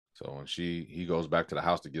So when he goes back to the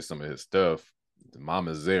house to get some of his stuff, the mom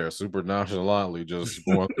is there, super nonchalantly, just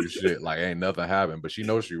going through shit like ain't nothing happened, but she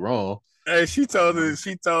knows she wrong. Hey, she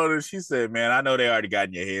said, man, I know they already got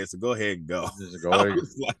in your head, so go ahead and go. Just I go ahead,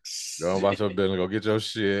 was like, go shit. about your business, go get your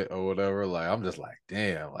shit or whatever. Like I'm just like,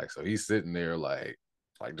 damn. Like so he's sitting there like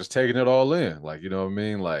just taking it all in. Like you know what I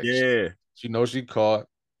mean? Like Yeah. she knows she caught.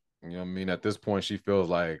 You know what I mean? At this point, she feels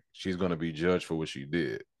like she's gonna be judged for what she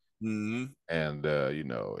did. Mm-hmm. And you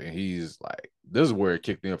know, and he's like, this is where it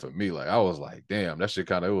kicked in for me. Like I was like, damn, that shit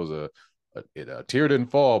kind of it was a tear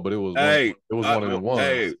didn't fall, but Hey, it was one of the ones.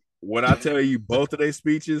 hey, when I tell you both of their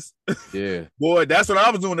speeches, Yeah. boy, that's what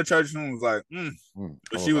I was doing in the church. And was like, I but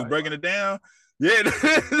was she was like, breaking it down. Yeah,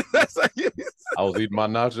 that's like I was eating my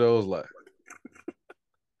nachos like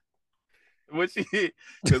what she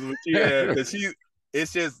because what she had because she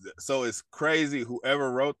it's just so it's crazy.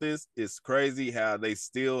 Whoever wrote this, it's crazy how they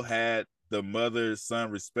still had the mother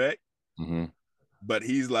son respect. mm-hmm. But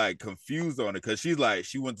he's like confused on it because she's like,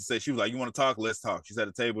 she went to say, she was like, you want to talk? Let's talk. She's at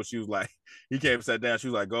the table. She was like, he came and sat down. She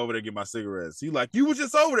was like, go over there and get my cigarettes. He like, you was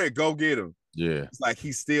just over there. Go get him. Yeah. It's like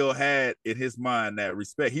he still had in his mind that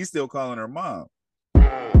respect. He's still calling her mom.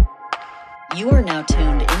 You are now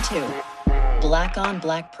tuned into Black on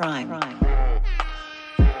Black Prime.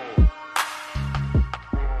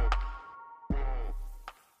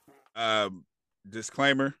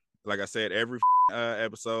 Disclaimer, like I said, every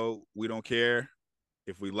episode, we don't care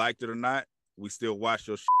if we liked it or not. We still watch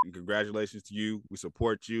your shit, and congratulations to you. We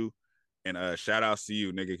support you, and shout outs to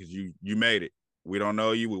you, nigga, because you made it. We don't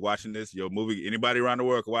know you. We're watching this. Your movie. Anybody around the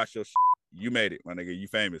world can watch your shit. You made it, my nigga. You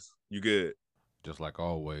famous. You good. Just like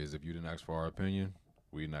always, if you didn't ask for our opinion,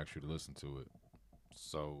 we didn't ask you to listen to it.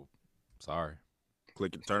 So sorry.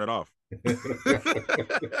 Click it. Turn it off.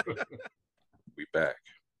 We back.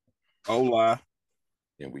 Hola.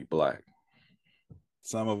 And we black.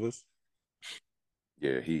 Some of us.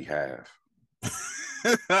 Yeah, he have.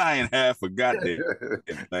 I ain't half a goddamn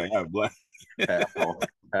thing. I'm black.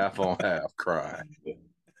 half on half cry.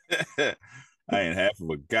 I ain't half of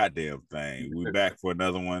a goddamn thing. We back for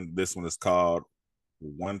another one. This one is called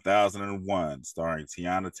 1001, starring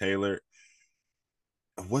TEYANA Taylor.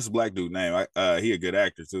 What's the black dude name? He a good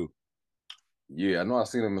actor too. Yeah, I know I've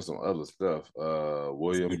seen him in some other stuff.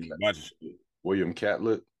 William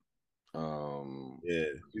Catlett. Yeah,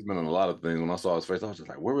 he's been in a lot of things. When I saw his face, I was just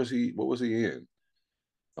like, where was he? What was he in?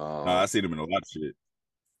 I seen him in a lot of shit.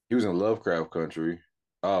 He was in Lovecraft Country.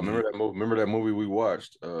 Remember that movie? Remember that movie we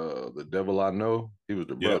watched? The Devil I Know. He was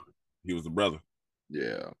the brother. He was the brother.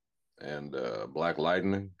 Yeah, and Black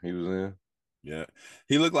Lightning. He was in. Yeah,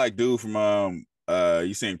 he looked like dude from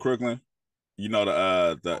you seen Crooklyn? You know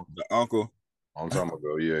the uncle. Long time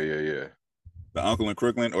ago. Yeah. The uncle in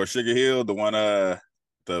Crooklyn or Sugar Hill, the one the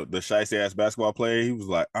shicey ass basketball player. He was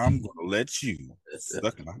like, I'm gonna let you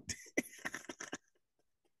suck my dick.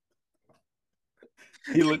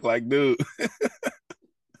 He looked like dude.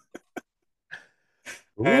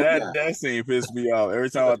 Hey, that scene pissed me off. Every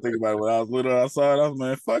time I think about it, when I was little, I saw it. I was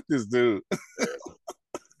like, fuck this dude.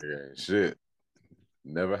 Yeah, shit.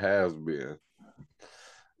 Never has been.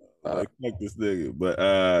 Like, fuck this nigga.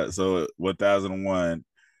 But so 1001.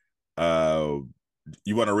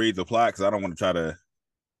 You want to read the plot? Because I don't want to try to.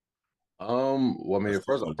 Well, I mean,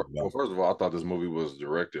 first of all, I thought this movie was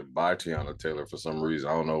directed by TEYANA Taylor for some reason.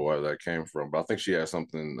 I don't know where that came from, but I think she had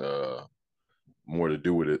something more to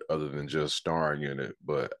do with it other than just starring in it.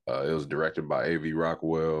 But it was directed by A.V.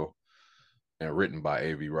 Rockwell and written by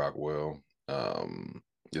A.V. Rockwell.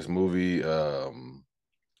 This movie, I mean,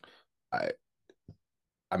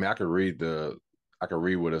 I could read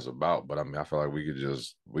what it's about, but I mean, I feel like we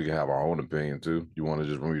could have our own opinion too. You want to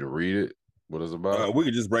just want me to read it? What it's about? We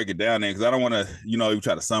could just break it down then, because I don't want to, you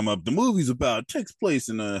try to sum up the movie's about takes place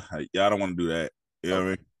in I don't want to do that. You know what I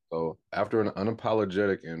mean? So after an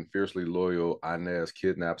unapologetic and fiercely loyal Inez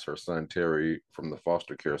kidnaps her son Terry from the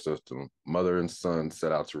foster care system, mother and son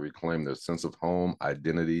set out to reclaim their sense of home,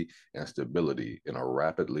 identity, and stability in a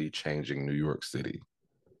rapidly changing New York City.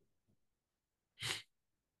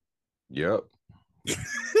 Yep.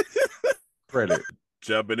 Credit.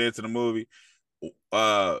 Jumping into the movie.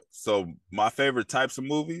 So my favorite types of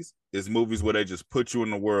movies is movies where they just put you in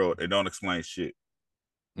the world and don't explain shit.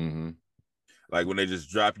 Mm-hmm. Like when they just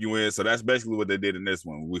drop you in. So that's basically what they did in this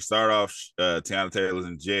one. We start off, TEYANA Taylor's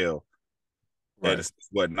in jail. Right. And it's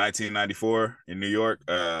 1994 in New York,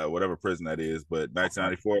 whatever prison that is. But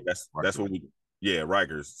 1994, that's what we,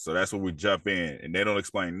 Rikers. So that's what we jump in, and they don't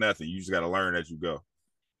explain nothing. You just got to learn as you go.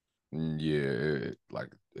 Yeah, like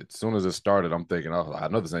as soon as it started, I'm thinking, oh, I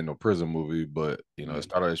know this ain't no prison movie, but it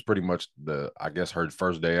started. It's pretty much I guess her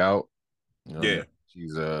first day out. Yeah.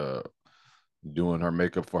 She's doing her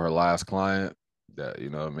makeup for her last client that, you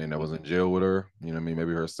know what I mean, that was in jail with her, you know what I mean,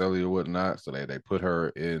 maybe her celly or whatnot. So they put her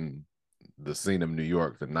in the scene of New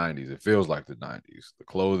York, the 90s. It feels like the 90s. The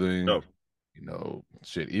clothing, No. you know,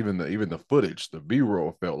 shit, even the footage, the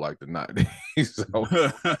B-roll felt like the 90s. So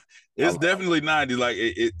It's definitely 90s. Like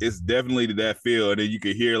it's definitely that feel. And then you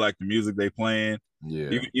could hear like the music they playing. yeah.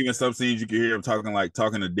 Even some scenes you could hear them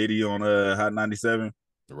talking to Diddy on Hot 97.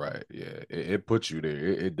 Right. Yeah. It puts you there.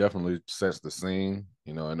 It definitely sets the scene.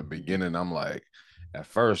 You know, in the beginning, I'm like, at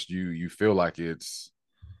first you feel like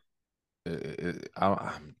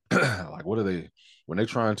I'm like, what are they when they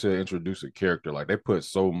trying to introduce a character? Like they put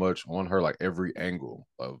so much on her, like every angle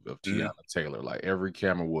of Mm-hmm. Teyana Taylor, like every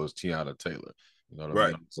camera was Teyana Taylor. You know what I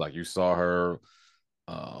Right. mean? It's like you saw her,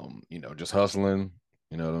 you know, just hustling.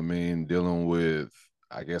 You know what I mean? Dealing with,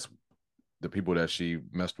 I guess, the people that she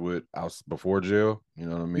messed with out before jail. You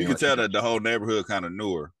know what I You mean? could Like, tell that the whole neighborhood kind of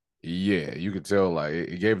knew her. yeah, you could tell. Like,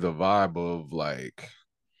 it gave the vibe of like,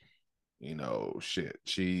 you know, shit.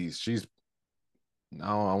 She's I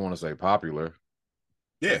don't want to say popular,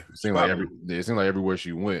 but Yeah, she popular. it seemed like everywhere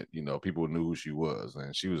she went, you know, people knew who she was,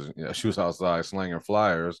 and she was outside slinging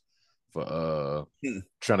flyers for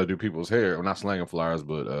trying to do people's hair. Well, not slanging flyers,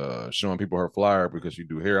 but showing people her flyer because she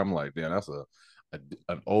do hair. I'm like, damn, that's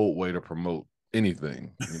an old way to promote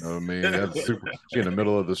anything. You know what I mean? That's super. She in the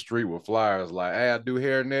middle of the street with flyers like, hey, I do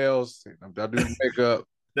hair, nails, I do makeup.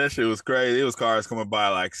 That shit was crazy. It was cars coming by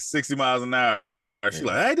like 60 miles an hour. She Yeah.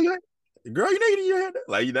 like, hey, girl, you know you need your hair done?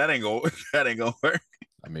 Like that ain't gonna that ain't gonna work.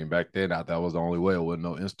 I mean, back then, that was the only way. It wasn't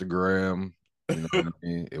no Instagram. You know what I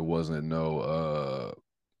mean? It wasn't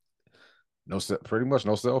pretty much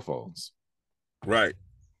no cell phones. Right.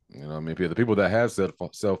 You know what I mean? The people that had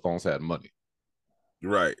cell phones had money.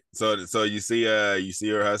 Right. So you see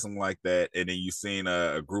her hustling like that, and then you seen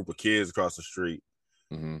a group of kids across the street.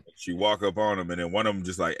 Mm-hmm. She walk up on them, and then one of them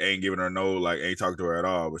just like ain't giving her no, like ain't talking to her at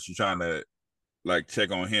all, but she trying to like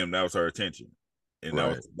check on him. That was her attention. And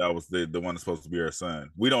Right. that was the one that's supposed to be her son.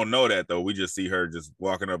 We don't know that though. We just see her just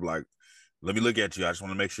walking up like, let me look at you. I just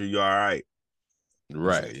want to make sure you're all right.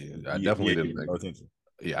 Right. Yeah, I definitely didn't no think. attention.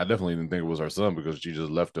 Yeah, I definitely didn't think it was her son because she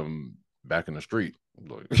just left him back in the street.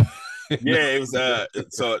 Yeah, it was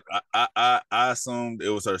so I assumed it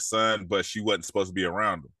was her son, but she wasn't supposed to be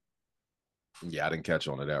around him. Yeah, I didn't catch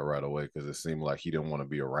on to that right away because it seemed like he didn't want to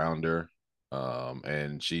be around her.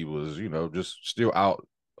 And she was, you know, just still out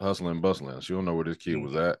hustling, bustling. She don't know where this kid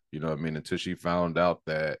was at, you know what I mean, until she found out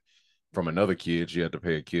that from another kid, she had to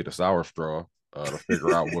pay a kid a sour straw to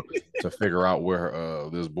figure out where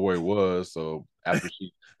this boy was. So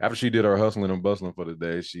after she did her hustling and bustling for the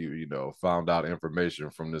day, she, you know, found out information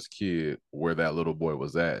from this kid where that little boy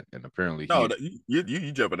was at, and apparently No,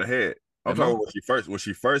 you jumping ahead. I'm talking about when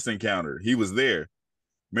she first encountered. He was there.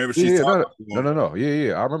 Remember she talked to him. No.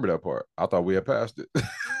 Yeah. I remember that part. I thought we had passed it.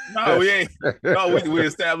 No, we ain't. No, we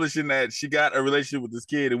establishing that she got a relationship with this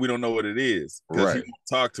kid and we don't know what it is because he Right. won't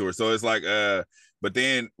talk to her. So it's like, but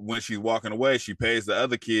then when she's walking away, she pays the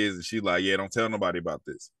other kids and she's like, yeah, don't tell nobody about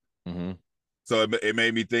this. Mm-hmm. So it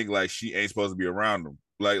made me think like she ain't supposed to be around them.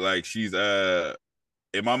 Like she's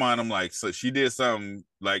in my mind, I'm like, so she did something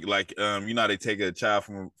like you know how they take a child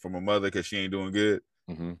from a mother because she ain't doing good.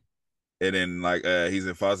 Mm-hmm. And then like he's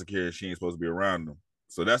in foster care and she ain't supposed to be around him.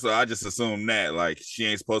 So that's what I just assumed that like she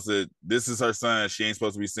ain't supposed to. This is her son. She ain't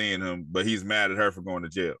supposed to be seeing him, but he's mad at her for going to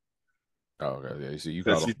jail. Oh, okay. Yeah. You see,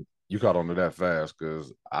 She, you caught on to that fast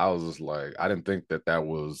because I was just like, I didn't think that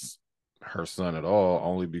was her son at all,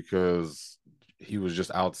 only because he was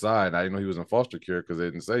just outside. I didn't know he was in foster care because they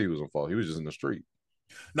didn't say he was in foster. He was just in the street.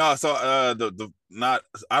 no, so the not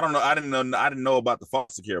I don't know. I didn't know about the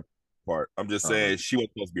foster care part. I'm just saying she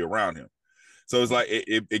wasn't supposed to be around him. So it's like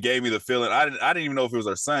it gave me the feeling. I didn't even know if it was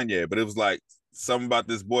her son yet, but it was like something about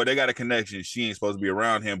this boy. They got a connection. She ain't supposed to be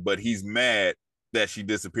around him, but he's mad that she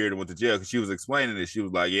disappeared and went to jail because she was explaining it. She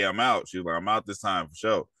was like, "Yeah, I'm out." She was like, "I'm out this time for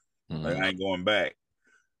sure. Like I ain't going back."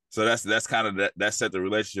 So that's kind of that set the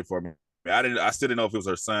relationship for me. I still didn't know if it was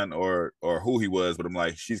her son or who he was, but I'm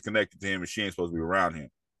like, she's connected to him and she ain't supposed to be around him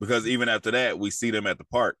because even after that, we see them at the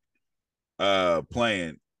park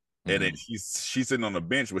playing. And then she's sitting on the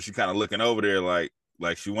bench, but she kind of looking over there like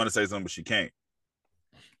she want to say something, but she can't.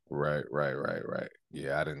 Right.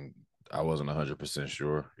 Yeah, I wasn't 100%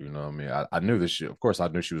 sure. You know what I mean? I knew this shit. Of course, I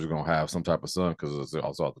knew she was gonna have some type of son because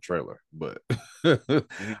I saw the trailer. But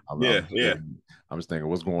Yeah. I'm just thinking,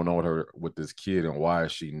 what's going on with her with this kid, and why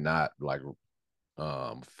is she not like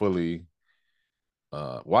fully?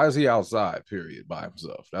 Why is he outside? Period, by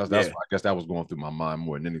himself. That's I guess that was going through my mind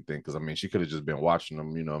more than anything. Because I mean, she could have just been watching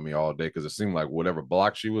him. You know what I mean, all day. Because it seemed like whatever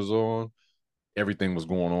block she was on, everything was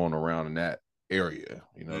going on around in that area.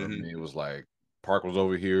 You know what I mean? It was like park was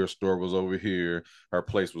over here, store was over here, her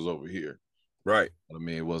place was over here. Right. I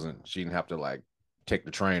mean, it wasn't. She didn't have to like take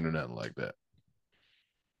the train or nothing like that.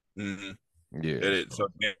 Yeah. So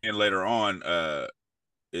then later on,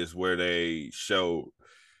 is where they show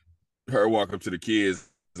her walk up to the kids,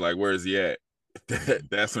 like, where is he at?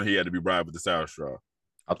 That's when he had to be bribed with the sour straw.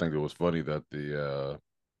 I think it was funny that the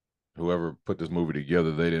whoever put this movie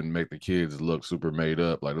together, they didn't make the kids look super made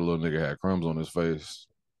up. Like the little nigga had crumbs on his face.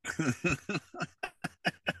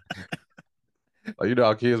 Like, you know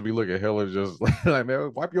how kids be looking hella just like,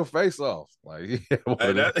 man, wipe your face off. Like,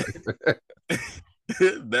 yeah,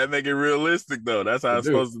 that make it realistic though. That's how it's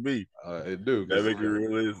supposed to be. It do. That make it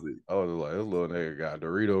realistic. I was like, this little nigga got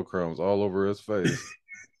Dorito crumbs all over his face.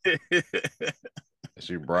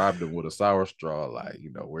 She bribed him with a sour straw, like,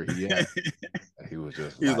 you know, where he at. And he was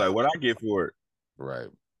just he was like, what I get for it? Right.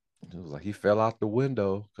 It was like he fell out the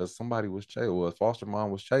window because somebody was chasing. Well, his foster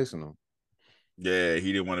mom was chasing him. Yeah,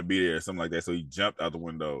 he didn't want to be there, something like that. So he jumped out the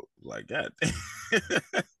window. Like, God.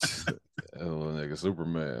 Little nigga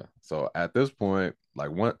Superman. So at this point, like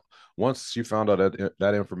once she found out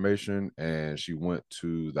that information and she went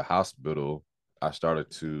to the hospital, I started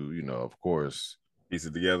to, you know, of course, piece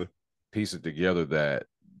it together that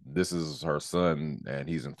this is her son and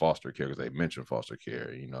he's in foster care because they mentioned foster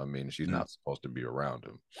care. You know what I mean? She's not supposed to be around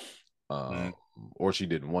him. Or she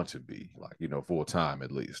didn't want to be, like, you know, full time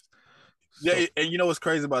at least. So, yeah, and you know what's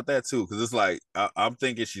crazy about that too? Because it's like I'm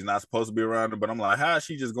thinking she's not supposed to be around him, but I'm like, how is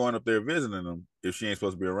she just going up there visiting him if she ain't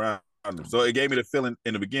supposed to be around him? So it gave me the feeling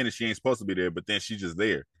in the beginning she ain't supposed to be there, but then she's just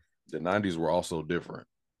there. The 90s were also different.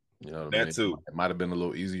 You know what I mean? Too. It might have been a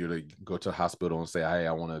little easier to go to the hospital and say, hey,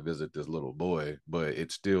 I want to visit this little boy, but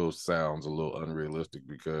it still sounds a little unrealistic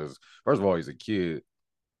because, first of all, he's a kid.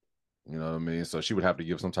 You know what I mean? So she would have to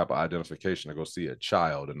give some type of identification to go see a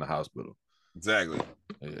child in the hospital. Exactly.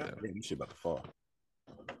 Yeah. This shit about to fall.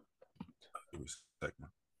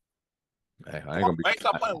 Hey, I ain't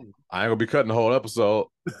gonna be cutting the whole episode.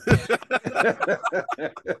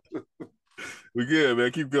 We good,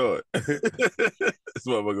 man. Keep going. This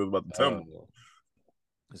motherfucker was about to tumble.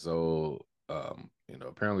 So, you know,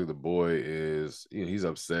 apparently the boy is, you know, he's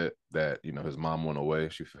upset that, you know, his mom went away.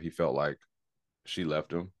 He felt like she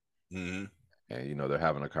left him. And, you know, they're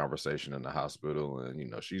having a conversation in the hospital, and, you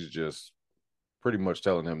know, she's just pretty much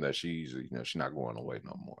telling him that she's, you know, she's not going away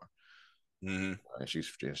no more. And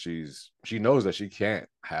she knows that she can't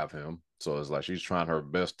have him. So it's like she's trying her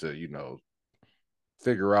best to, you know,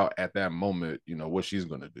 figure out at that moment, you know, what she's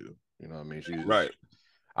gonna do. You know what I mean? She's right.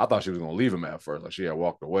 I thought she was gonna leave him at first. Like she had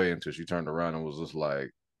walked away until she turned around and was just like,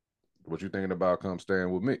 what you thinking about come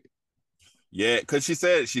staying with me? Yeah, because she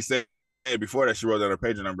said before that she wrote down her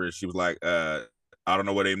page number. She was like, I don't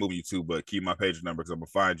know where they move you to, but keep my page number because I'm gonna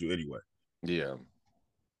find you anyway. Yeah.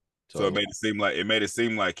 So it made it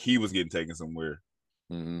seem like he was getting taken somewhere.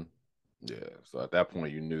 Yeah. So at that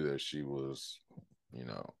point, you knew that she was, you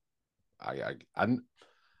know, I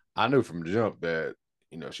knew from jump that,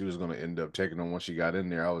 you know, she was going to end up taking him once she got in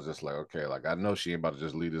there. I was just like, okay, like I know she ain't about to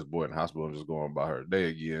just leave this boy in the hospital and just go on about her day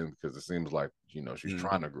again, because it seems like, you know, she's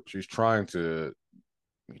trying to,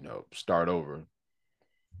 you know, start over.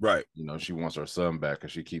 Right. You know, she wants her son back, and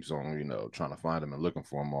she keeps on, you know, trying to find him and looking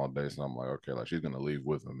for him all day. So I'm like, okay, like she's gonna leave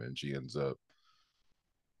with him, and she ends up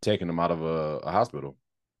taking him out of a hospital.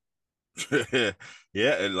 Yeah,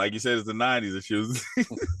 and like you said, it's the 90s, and she was.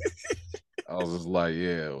 I was just like,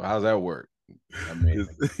 yeah, how's that work? I mean,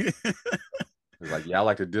 it's like, yeah, I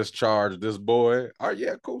like to discharge this boy. All right,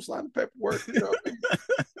 yeah, cool, sign the paperwork. You know what I mean?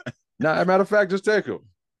 Now, as a matter of fact, just take him.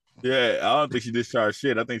 Yeah, I don't think she discharged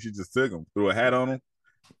shit. I think she just took him, threw a hat on him,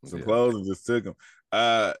 some clothes, and just took him.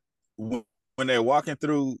 When they're walking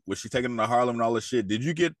through, was she taking him to Harlem and all this shit? Did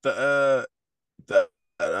you get the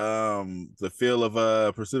feel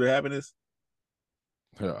of Pursuit of Happiness?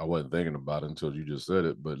 I wasn't thinking about it until you just said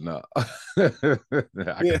it, but no. I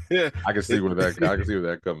can see where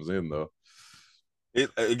that comes in though.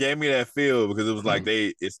 It gave me that feel because it was like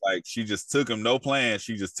it's like she just took him, no plan.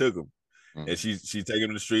 She just took him. And she taking him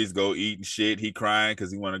to the streets, go eat and shit. He crying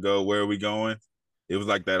because he want to go. Where are we going? It was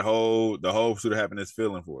like the whole Pursuit of Happiness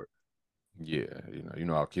feeling for it. Yeah, you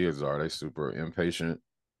know how kids are. They super impatient.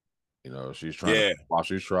 You know, while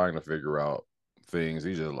she's trying to figure out things,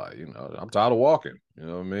 he's just like, you know, I'm tired of walking. You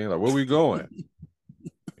know what I mean? Like, where we going?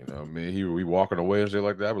 You know what I mean? We walking away and shit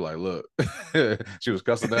like that. I be like, look, she was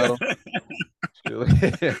cussing at him.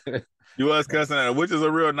 You was cussing at her, which is a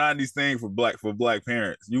real 90s thing for black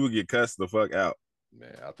parents. You would get cussed the fuck out.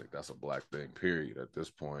 Man, I think that's a black thing, period, at this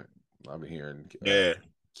point. I've been hearing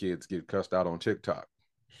kids get cussed out on TikTok.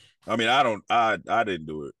 I mean, I didn't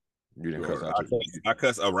do it. You didn't cuss out I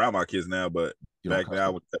cuss around my kids now, but you don't back cuss then I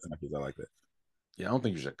them. would cuss my kids. I like that. Yeah, I don't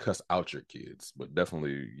think you should cuss out your kids, but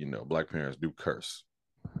definitely, black parents do curse.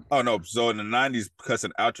 Oh no! So in the '90s,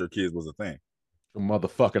 cussing out your kids was a thing. Your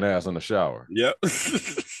motherfucking ass in the shower. Yep.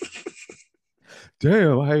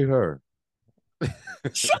 Damn, I hate her.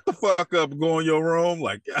 Shut the fuck up. Go in your room.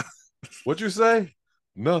 Like, What you say?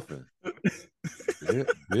 Nothing.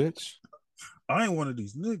 Bitch. I ain't one of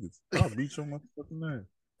these niggas. I'll beat your motherfucking ass.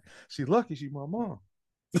 She lucky she my mom.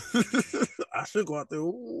 I should go out there.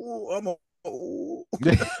 Ooh, I'm a. Ooh.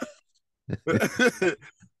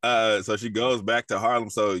 So she goes back to Harlem.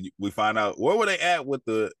 So we find out where were they at with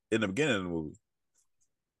in the beginning of the movie.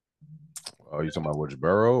 Oh, you talking about which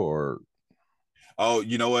borough or? Oh,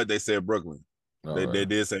 you know what? They said Brooklyn. They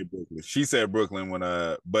did say Brooklyn. She said Brooklyn when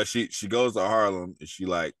but she goes to Harlem and she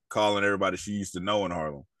like calling everybody she used to know in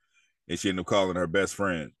Harlem, and she ended up calling her best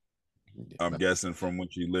friend. I'm guessing from when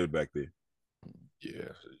she lived back there. Yeah,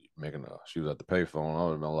 she was at the payphone. I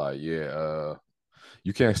would have been like, yeah,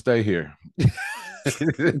 you can't stay here.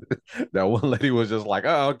 That one lady was just like,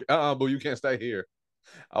 but you can't stay here.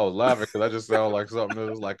 I was laughing because I just sound like something that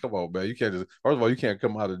was like, come on, man, you can't just. First of all, you can't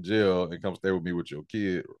come out of jail and come stay with me with your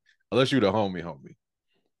kid, unless you the homie.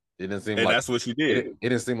 It didn't seem and like that's what she did. It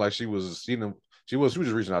didn't seem like she was. She was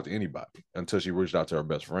just reaching out to anybody until she reached out to her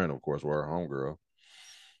best friend, of course, or her homegirl.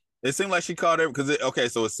 It seemed like she called her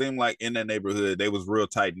because so it seemed like in that neighborhood they was real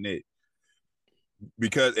tight knit.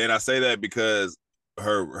 And I say that because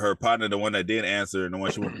her partner, the one that did answer and the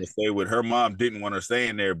one she wanted to stay with, her mom didn't want her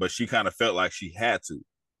staying there, but she kind of felt like she had to.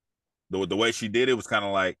 The way she did it was kind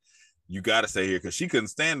of like, you got to stay here because she couldn't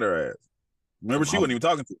stand her ass. Remember, she wasn't even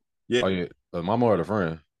talking to her. Yeah. Oh, yeah. The mama or the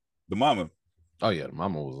friend? The mama. Oh, yeah. The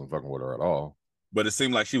mama wasn't fucking with her at all. But it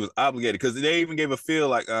seemed like she was obligated because they even gave a feel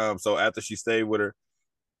like, so after she stayed with her,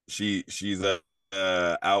 she's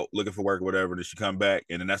out looking for work or whatever, then she come back,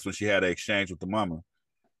 and then that's when she had an exchange with the mama.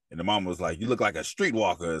 And the mama was like, you look like a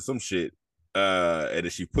streetwalker or some shit. And then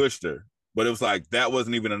she pushed her. But it was like, that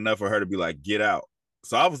wasn't even enough for her to be like, get out.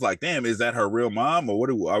 So I was like, damn, is that her real mom? Or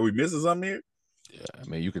are we missing something here? Yeah, I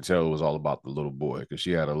mean, you could tell it was all about the little boy because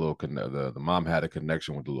she had a little the mom had a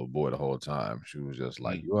connection with the little boy the whole time. She was just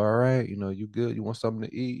like, "You all right? You good? You want something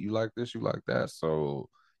to eat? You like this? You like that?" So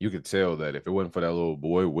you could tell that if it wasn't for that little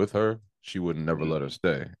boy with her, she would never let her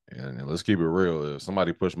stay. And let's keep it real: if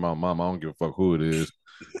somebody pushed my mom, I don't give a fuck who it is.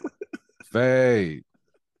 Fade.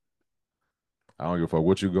 I don't give a fuck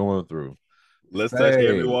what you're going through. Let's touch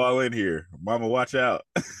every wall in here. Mama, watch out.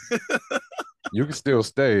 You can still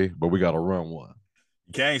stay, but we got to run one.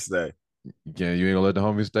 You can't stay. You can't. You ain't gonna let the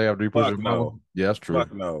homie stay after you push your mama? Yeah, that's true.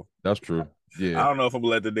 Fuck no. That's true. Yeah. I don't know if I'm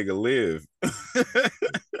gonna let the nigga live.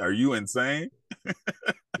 Are you insane?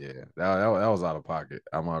 Yeah, that was out of pocket.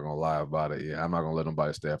 I'm not gonna lie about it. Yeah, I'm not gonna let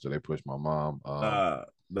nobody stay after they push my mom. Nah.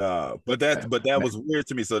 But that was weird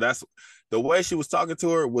to me. So that's the way she was talking to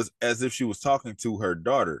her was as if she was talking to her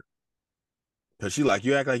daughter. Cause she like,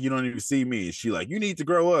 you act like you don't even see me. And she like, you need to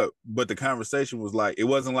grow up. But the conversation was like, it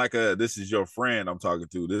wasn't like this is your friend I'm talking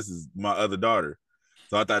to. This is my other daughter.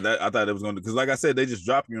 So I thought it was gonna, because like I said, they just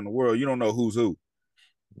drop you in the world. You don't know who's who.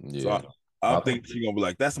 Yeah. So I think she's gonna be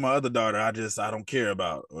like, that's my other daughter. I don't care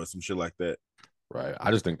about, or some shit like that. Right. I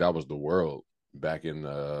just think that was the world back in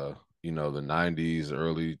the 90s,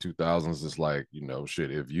 early 2000s. It's like, shit,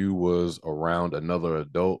 if you was around another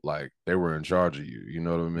adult, like they were in charge of you. You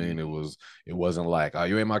know what I mean? It wasn't like, oh,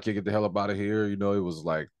 you ain't my kid, get the hell up out of here. It was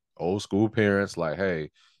like old school parents, like, hey,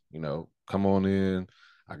 come on in.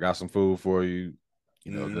 I got some food for you.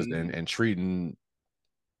 And treating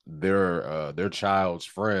their child's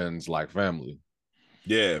friends like family.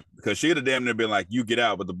 Yeah, because she'd have damn near been like, you get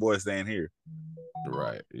out, but the boy's staying here.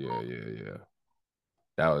 Right. Yeah.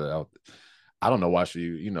 That I don't know why she,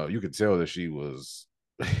 you could tell that she was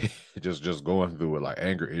just going through it, like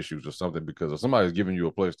anger issues or something, because if somebody's giving you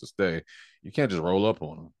a place to stay, you can't just roll up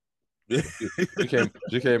on them.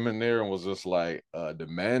 She came in there and was just like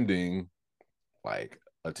demanding like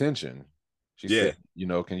attention. She said,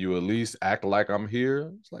 can you at least act like I'm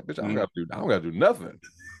here? It's like, bitch, I don't gotta do nothing.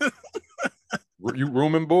 You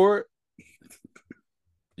room and board?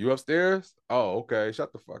 You upstairs? Oh, okay.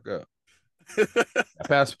 Shut the fuck up.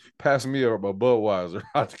 Pass me a Budweiser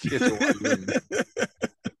out the kitchen.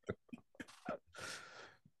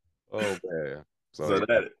 Oh man. So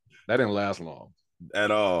that didn't last long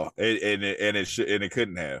at all. It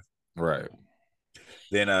couldn't have. Right.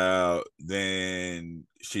 Then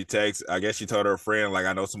she texts, I guess she told her friend, like,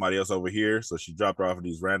 I know somebody else over here. So she dropped her off at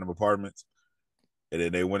these random apartments. And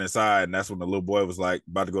then they went inside, and that's when the little boy was like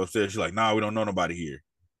about to go upstairs. She's like, nah, we don't know nobody here.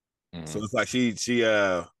 Mm-hmm. So it's like she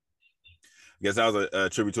guess that was a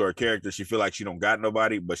tribute to her character. She feel like she don't got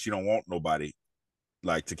nobody, but she don't want nobody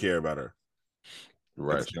like to care about her.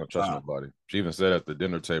 Right. She don't trust nobody. She even said at the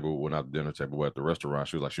dinner table, well, not the dinner table, but at the restaurant,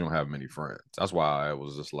 she was like, she don't have many friends. That's why I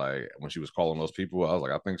was just like, when she was calling those people, I was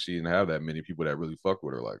like, I think she didn't have that many people that really fuck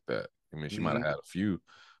with her like that. I mean, she might have had a few,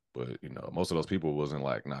 but you know, most of those people wasn't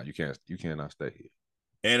like, nah, you cannot stay here.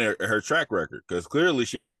 And her track record, because clearly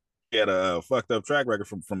she had a fucked up track record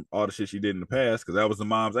from all the shit she did in the past, because that was the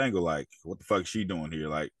mom's angle. Like, what the fuck is she doing here?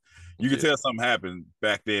 Like, you could tell something happened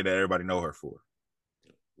back then that everybody know her for.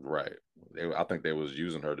 Right. I think they was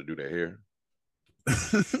using her to do their hair. Yeah,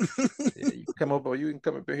 you can come up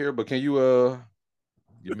in here, but can you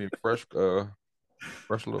give me a fresh little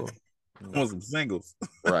want some singles.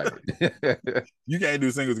 Right. You can't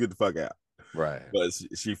do singles, get the fuck out. Right. But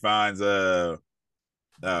she finds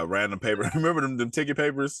random paper. Remember them ticket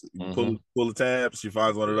papers? You pull the tabs. She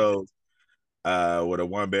finds one of those with a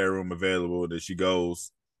 1-bedroom available. That she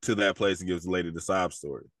goes to that place and gives the lady the sob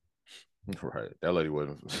story. Right. That lady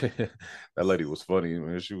wasn't that lady was funny. I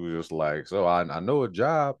mean, she was just like, so I know a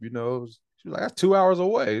job, you know. She was like, that's 2 hours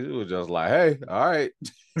away. She was just like, hey, all right.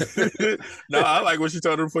 No, I like what she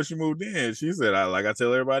told her before she moved in. She said, I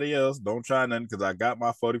tell everybody else, don't try nothing because I got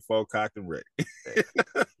my 44 cocked and ready.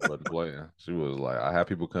 Wasn't playing. She was like, I have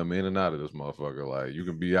people come in and out of this motherfucker. Like, you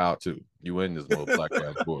can be out too. You in this little black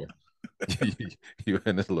ass boy. You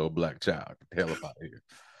in this little black child. Get the hell up out of here.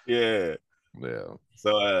 Yeah. Yeah.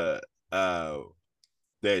 So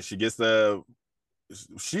that she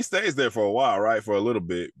stays there for a while, right? For a little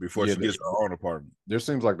bit before she gets her own apartment. There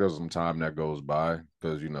seems like there's some time that goes by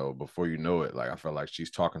because, you know, before you know it, like I feel like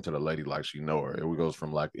she's talking to the lady like she know her. It goes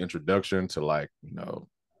from like introduction to like, you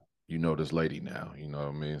know this lady now, you know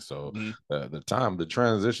what I mean? So the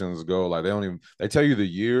transitions go like they tell you the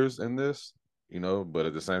years in this, you know, but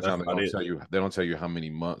at the same time they don't tell you how many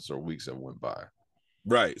months or weeks have went by.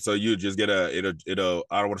 Right. So you just get it'll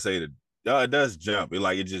I don't want to say it does jump.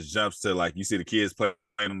 It just jumps to like you see the kids playing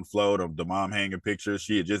on the floor, the mom hanging pictures.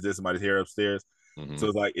 She had just did somebody's hair upstairs. So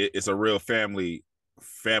it's like it's a real family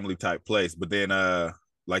type place. But then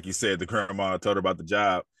like you said, the grandma told her about the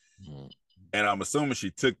job. And I'm assuming she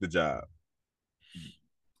took the job.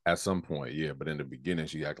 At some point, yeah. But in the beginning,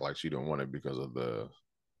 she acted like she didn't want it because of the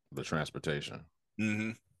transportation.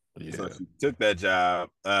 Yeah. So she took that job,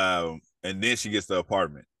 and then she gets the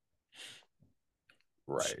apartment.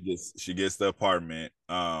 Right. She gets the apartment,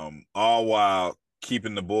 all while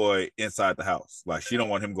keeping the boy inside the house. Like she don't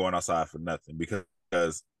want him going outside for nothing because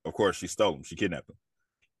of course she stole him. She kidnapped him.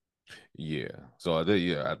 Yeah. So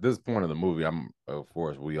at this point of the movie, of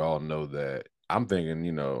course we all know that I'm thinking,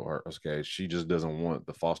 you know, okay, she just doesn't want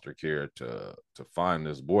the foster care to find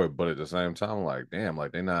this boy, but at the same time, like, damn,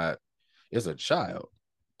 like it's a child.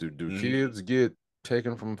 Do kids get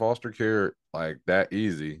taken from foster care like that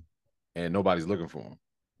easy and nobody's looking for them?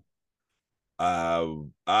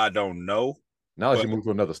 I don't know. Now that she moved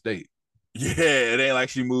to another state. Yeah, it ain't like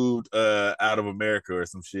she moved out of America or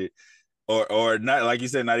some shit. Or not, like you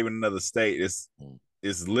said, not even another state. It's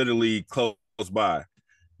literally close by.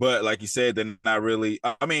 But like you said, they're not really.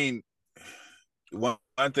 I mean, one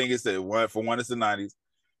thing is that it's the 90s.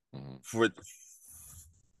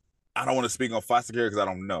 I don't want to speak on foster care because I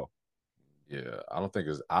don't know. Yeah, I don't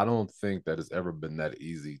think that it's ever been that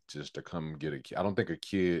easy just to come get a kid. I don't think a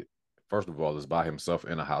kid, first of all, is by himself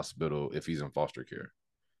in a hospital if he's in foster care.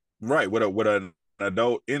 Right, with an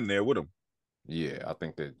adult in there with him. Yeah, I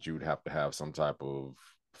think that you'd have to have some type of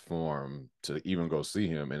form to even go see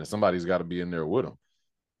him, and somebody's got to be in there with him.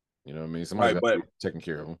 You know what I mean? Somebody's got to be taking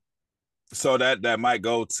care of him. So that might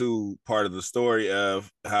go to part of the story of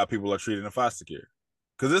how people are treated in foster care,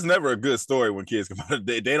 because it's never a good story when kids come out.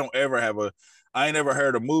 They don't ever have I ain't never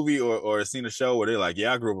heard a movie or seen a show where they're like,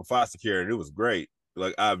 yeah, I grew up in foster care and it was great.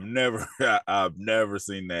 Like I've never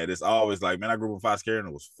seen that. It's always like, man, I grew up in foster care and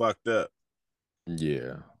it was fucked up.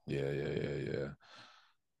 Yeah. Because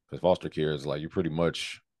foster care is like you pretty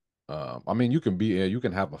much. I mean, you can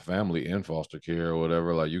have a family in foster care or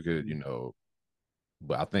whatever. Like you could, you know,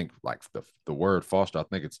 but I think like the word foster, I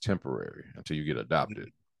think it's temporary until you get adopted.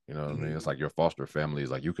 You know what I mean? It's like your foster family is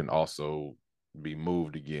like you can also be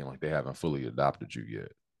moved again, like they haven't fully adopted you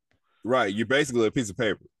yet. Right. You're basically a piece of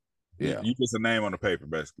paper. Yeah. You just a name on the paper,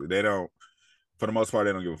 basically. They don't, for the most part,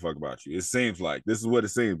 they don't give a fuck about you. It seems like this is what it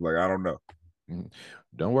seems like. I don't know.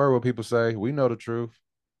 Don't worry what people say. We know the truth.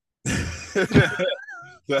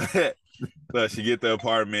 So she get the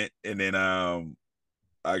apartment, and then I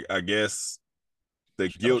guess the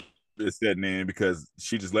guilt is setting in because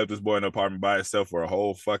she just left this boy in the apartment by herself for a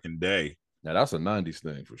whole fucking day. Now that's a 90s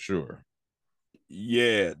thing for sure.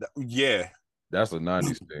 Yeah. That's a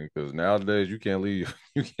 '90s thing because nowadays you can't leave.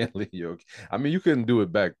 You can't leave your. I mean, you couldn't do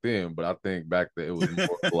it back then, but I think back then it was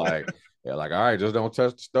more like, yeah, like all right, just don't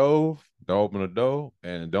touch the stove, don't open the door,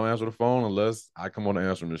 and don't answer the phone unless I come on the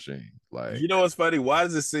answering machine. Like, You know what's funny? Why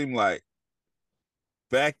does it seem like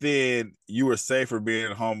back then you were safer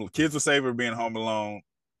being home? Kids were safer being home alone,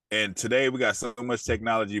 and today we got so much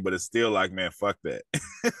technology, but it's still like, man, fuck that.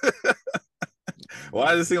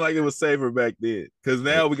 Why does it seem like it was safer back then? Because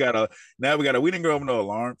we didn't grow up with no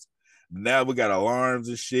alarms. Now we got alarms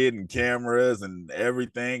and shit and cameras and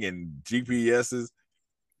everything and GPSs.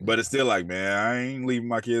 But it's still like, man, I ain't leaving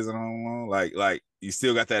my kids at home alone. Like you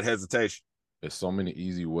still got that hesitation. there's so many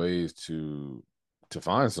easy ways to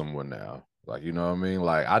find someone now. Like, you know what I mean?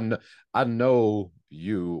 Like I know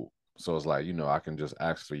you, so it's like, I can just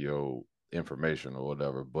ask for your information or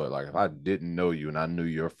whatever. But like if I didn't know you and I knew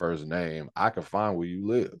your first name, I could find where you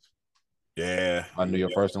live. Yeah, I knew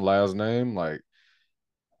your first and last name. Like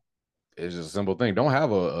it's just a simple thing. Don't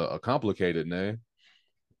have a complicated name.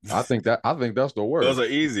 I think that's the those worst. are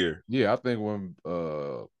easier. Yeah, I think when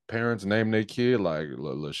parents name their kid like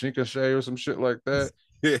Lashinka Shay or some shit like that,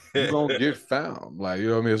 you gonna get found. Like, you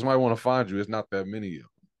know what I mean? If somebody want to find you, it's not that many of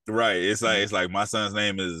Right. It's them. like my son's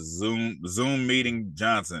name is Zoom Meeting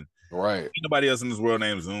Johnson. Right. Ain't nobody else in this world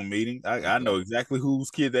named Zoom Meeting. I know exactly whose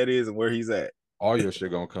kid that is and where he's at. All your shit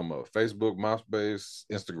gonna come up. Facebook, MySpace,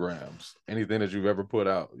 Instagrams, anything that you've ever put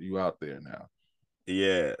out, you out there now.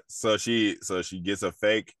 Yeah. So she gets a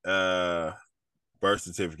fake birth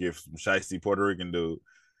certificate from Shiesty Puerto Rican dude,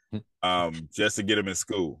 just to get him in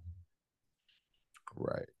school.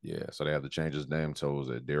 Right. Yeah. So they have to change his name to, was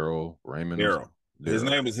it Daryl Raymond or Daryl.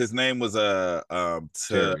 something? His name was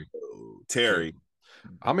Terry. Terry.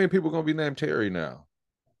 How many people gonna be named Terry now?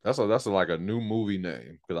 That's like a new movie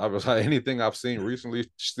name because I was like anything I've seen recently,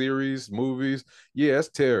 series, movies. Yeah, it's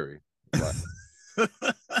Terry. Like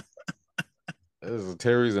there's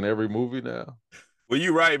Terry's in every movie now. Well,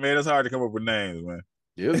 you're right, man. It's hard to come up with names, man.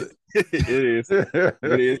 Is it? It is.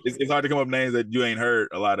 It is. It's hard to come up with names that you ain't heard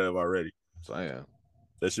a lot of already. Saying.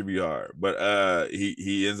 That should be hard. But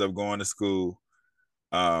he ends up going to school.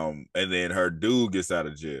 And then her dude gets out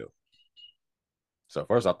of jail. So at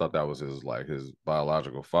first I thought that was his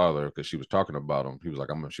biological father because she was talking about him. She was like,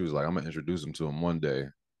 I'm gonna introduce him to him one day.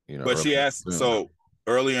 But she asked, so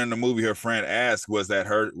earlier in the movie, her friend asked, was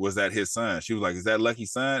that his son? She was like, is that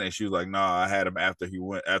Lucky's son? And she was like, no, I had him after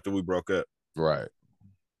we broke up. Right.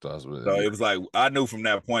 So it was like, I knew from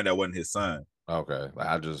that point that wasn't his son. Okay. Like,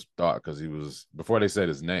 I just thought because he was before they said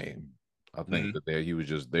his name, I think that he was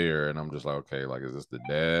just there, and I'm just like, okay, like is this the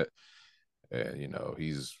dad? And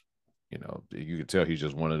he's you could tell he's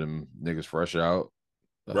just one of them niggas fresh out.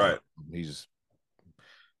 Right. He's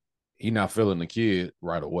not feeling the kid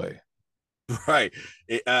right away. Right.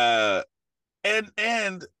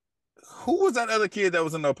 And who was that other kid that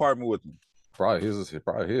was in the apartment with me? Probably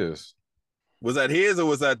his. Was that his or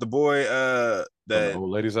was that the boy From the old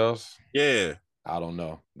lady's house? Yeah. I don't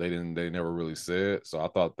know. They never really said. So I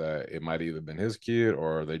thought that it might either been his kid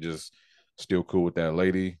or they just still cool with that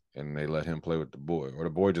lady and they let him play with the boy. Or the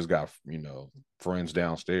boy just got, friends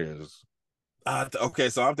downstairs. Okay,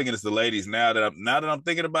 so I'm thinking it's the ladies now that I'm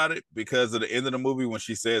thinking about it because of the end of the movie when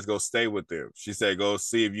she says go stay with them. She said go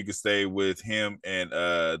see if you can stay with him and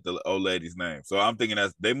the old lady's name. So I'm thinking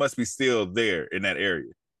that they must be still there in that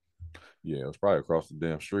area. Yeah, it was probably across the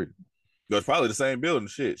damn street. It was probably the same building.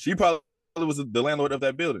 Shit, she probably was the landlord of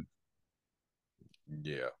that building.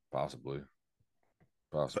 Yeah, possibly.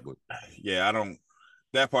 Yeah,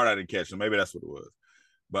 that part I didn't catch. So maybe that's what it was.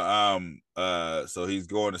 But so he's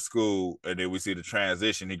going to school, and then we see the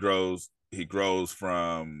transition. He grows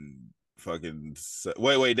from fucking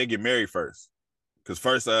wait, they get married first. Because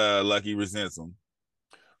first Lucky resents him.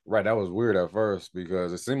 Right, that was weird at first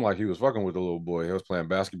because it seemed like he was fucking with the little boy. He was playing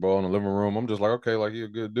basketball in the living room. I'm just like, okay, like he a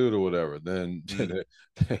good dude or whatever. Then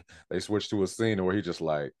they switched to a scene where he just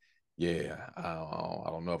like, yeah, I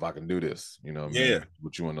don't know if I can do this. You know what I mean?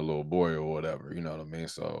 With you and the little boy or whatever. You know what I mean?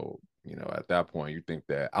 So at that point, you think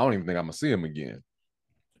that I don't even think I'm gonna see him again.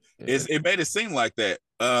 It made it seem like that.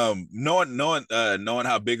 Knowing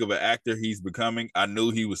how big of an actor he's becoming, I knew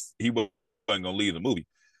he wasn't gonna leave the movie.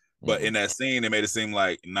 But in that scene, it made it seem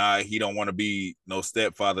like, nah, he don't want to be no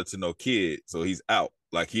stepfather to no kid, so he's out.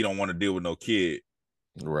 Like he don't want to deal with no kid.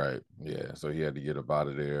 Right. Yeah. So he had to get up out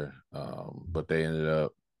of there. But they ended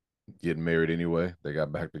up getting married anyway. They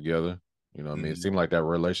got back together. You know what I mean? It seemed like that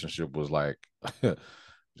relationship was like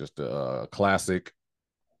just a classic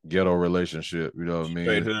ghetto relationship. You know what I mean?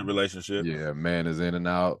 Straight hood relationship. Yeah, man is in and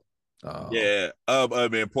out. Yeah.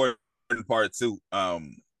 The important part too.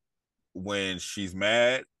 When she's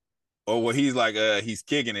mad, or where he's like, he's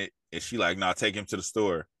kicking it, and she like, nah, take him to the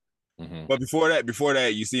store. Mm-hmm. But before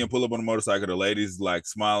that, you see him pull up on the motorcycle. The lady's like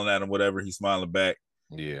smiling at him, whatever. He's smiling back.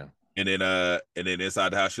 Yeah. And then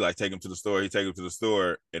inside the house, she like take him to the store. He take him to the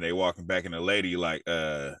store, and they walking back, and the lady like,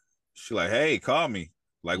 she like, hey, call me.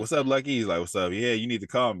 Like, what's up, Lucky? He's like, what's up? Yeah, you need to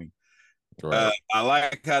call me. Right. I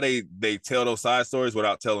like how they tell those side stories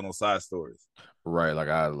without telling those side stories. Right.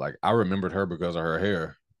 I remembered her because of her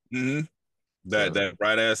hair. Mm-hmm. That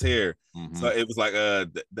bright ass hair. Mm-hmm. So it was like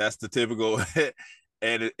that's the typical.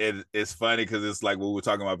 And it's funny because it's like what we were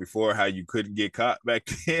talking about before, how you couldn't get caught back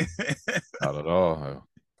then. Not at all.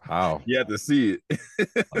 How? You have to see it.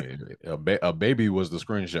 I mean, a baby was the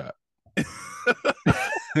screenshot.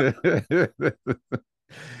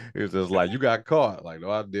 It's just like, you got caught. Like, no,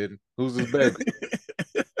 I didn't. Who's this baby?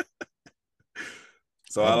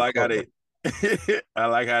 So I like how they I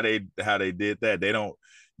like how they did that.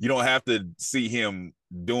 You don't have to see him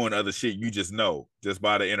doing other shit. You just know just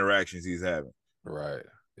by the interactions he's having. Right.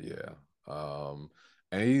 Yeah.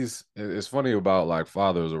 And it's funny about like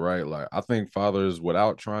fathers, right? Like, I think fathers,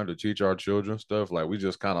 without trying to teach our children stuff, like, we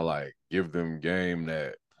just kind of like give them game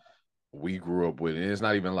that we grew up with. And it's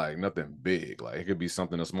not even like nothing big. Like, it could be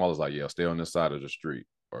something as small as like, yeah, stay on this side of the street,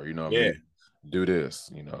 or, you know what I mean? Do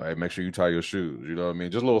this, you know, hey, make sure you tie your shoes, you know what I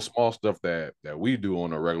mean? Just little small stuff that we do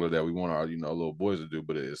on a regular that we want our, you know, little boys to do.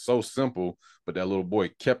 But it's so simple, but that little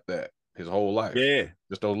boy kept that his whole life. Yeah.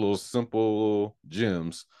 Just those little simple little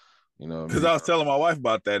gems, you know. Because I was telling my wife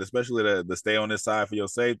about that, especially the stay on this side for your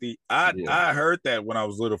safety. I heard that when I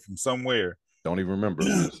was little from somewhere. Don't even remember.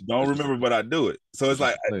 Don't remember, but I do it. So it's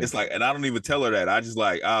like, and I don't even tell her that. I just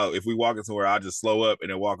like, oh, if we walk somewhere, I'll just slow up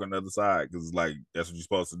and then walk on the other side, because it's like that's what you're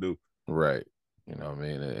supposed to do. Right. You know what I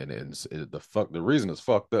mean? And the reason it's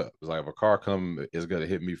fucked up is like, if a car come, it's gonna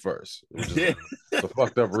hit me first. Which is the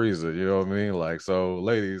fucked up reason, you know what I mean? Like, so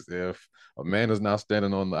ladies, if a man is not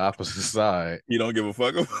standing on the opposite side, you don't give a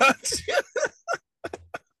fuck about you.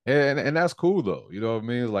 And that's cool though, you know what I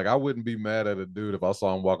mean? Like, I wouldn't be mad at a dude if I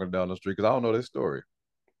saw him walking down the street, because I don't know this story.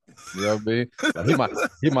 You know what I mean? Like,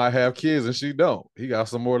 he might have kids and she don't. He got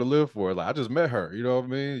some more to live for. Like, I just met her. You know what I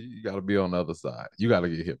mean? You got to be on the other side. You got to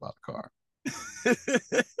get hit by the car. You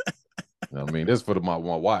know what I mean? This is for my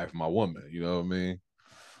wife, my woman. You know what I mean?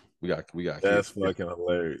 We got. That's kids. fucking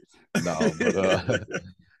hilarious. No, but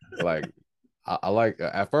like, I like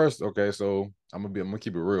at first. Okay, so I'm gonna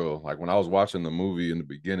keep it real. Like, when I was watching the movie in the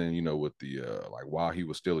beginning, you know, with the like, while he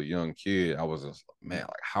was still a young kid, I was just, man,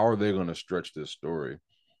 like, how are they gonna stretch this story?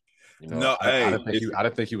 You know, no, I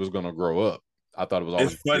didn't think he was gonna grow up. I thought it was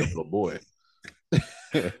always a little boy.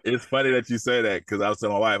 It's funny that you say that, because I was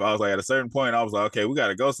telling my wife, I was like, at a certain point, I was like, okay, we got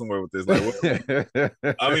to go somewhere with this. Like,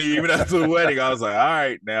 I mean, even after the wedding, I was like, all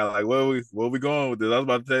right, now, like, where we going with this? I was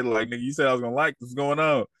about to say, like, nigga, you said I was gonna like what's going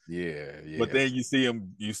on. Yeah. But then you see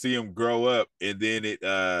him grow up, and then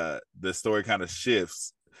the story kind of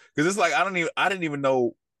shifts, because it's like, I didn't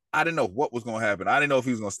know what was gonna happen. I didn't know if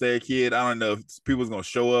he was gonna stay a kid. I don't know if people was gonna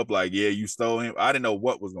show up like, yeah, you stole him. I didn't know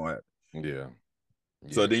what was gonna happen. Yeah.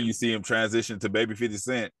 So then you see him transition to Baby 50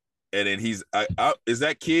 Cent, and then he's is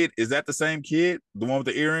that the same kid, the one with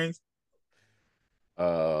the earrings?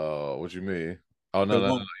 What you mean? Oh, no.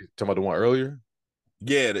 You talking about the one earlier?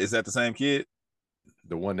 Yeah, is that the same kid?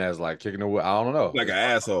 The one that's like kicking the whip? I don't know. Like an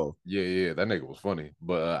asshole. Yeah, that nigga was funny,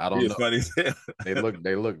 but I don't know. Funny.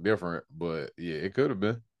 They look different, but yeah, it could have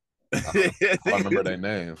been. I don't remember their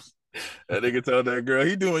names. That nigga told that girl,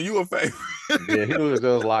 he doing you a favor. Yeah, he was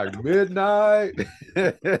just like, midnight.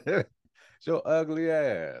 Your ugly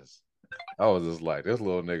ass. I was just like, this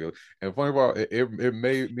little nigga. And funny part, it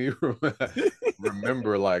made me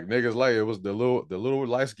remember like niggas like it was the little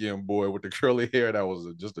light skinned boy with the curly hair that was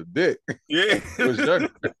just a dick. Yeah. That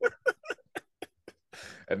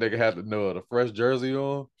nigga had the fresh jersey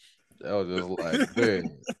on. I was just like,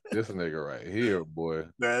 dang, this nigga right here, boy.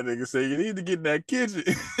 That nigga say you need to get in that kitchen.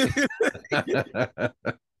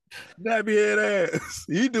 Nappy head ass.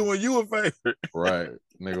 He doing you a favor. Right.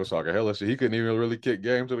 Nigga was talking hella shit. He couldn't even really kick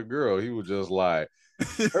game to the girl. He was just like,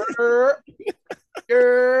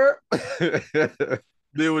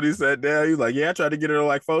 Then when he sat down, he was like, yeah, I tried to get her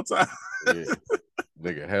like 4 times. Yeah.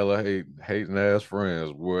 Nigga hella hating ass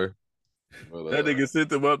friends, boy. But, that nigga sent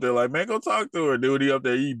him up there like, man, go talk to her, dude. He up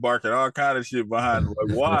there, he barking all kind of shit behind him.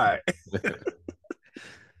 Like, why?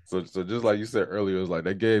 So just like you said earlier, it's like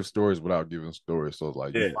they gave stories without giving stories. So it's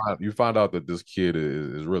like you find out that this kid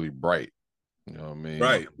is really bright. You know what I mean?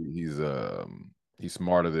 Right. He's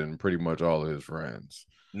smarter than pretty much all of his friends.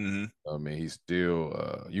 Mm-hmm. I mean, he's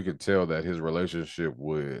still you can tell that his relationship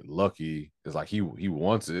with Lucky is like he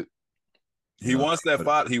wants it. He wants that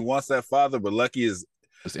father. He wants that father, but Lucky is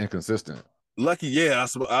It's inconsistent. Lucky, yeah,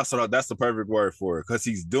 I saw that's the perfect word for it, because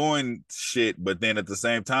he's doing shit, but then at the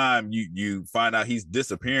same time, you find out he's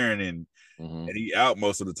disappearing and he out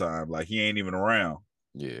most of the time, like he ain't even around.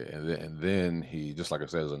 Yeah, and then he, just like I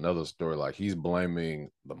said, there's another story. Like he's blaming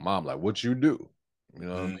the mom, like what you do, you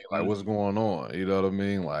know what I mean? Like what's going on? You know what I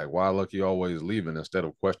mean? Like why Lucky always leaving instead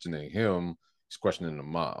of questioning him, he's questioning the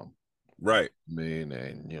mom. Right. I mean,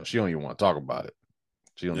 and she don't even want to talk about it.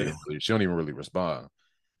 She don't even really respond.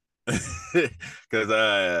 Because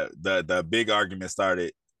the big argument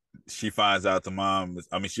started. She finds out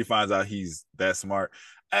she finds out he's that smart.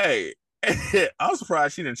 Hey, I'm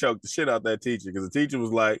surprised she didn't choke the shit out that teacher, because the teacher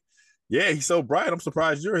was like, yeah, he's so bright, I'm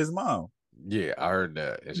surprised you're his mom. Yeah, I heard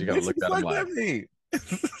that. And she kind of looked at him like,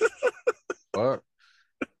 fuck.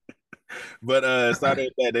 But it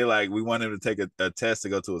started that they like, we want him to take a test to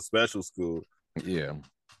go to a special school. Yeah.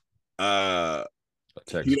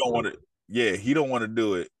 He don't want to. Yeah, he don't want to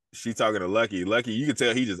do it. She talking to Lucky. Lucky, you can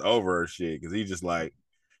tell he just over her shit, because he just like,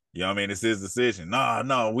 you know what I mean? It's his decision.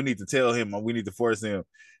 No, we need to tell him. We need to force him.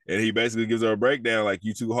 And he basically gives her a breakdown, like,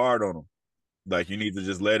 you too hard on him. Like, you need to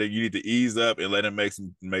just let it. You need to ease up and let him make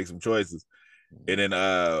some choices. And then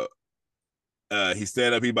he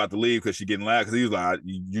stand up. He about to leave because she getting loud. Because he was like,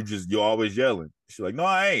 you're always yelling. She's like, no,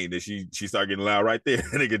 I ain't. And she started getting loud right there.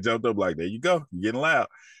 And nigga jumped up like, there you go. You're getting loud.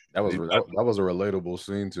 That was a relatable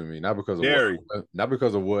scene to me, not because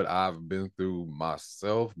of what I've been through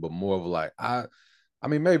myself, but more of like I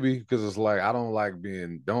mean maybe because it's like I don't like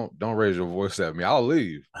being don't raise your voice at me. I'll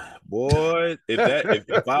leave. Boy,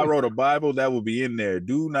 if I wrote a Bible, that would be in there.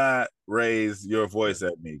 Do not raise your voice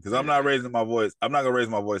at me, because I'm not raising my voice. I'm not gonna raise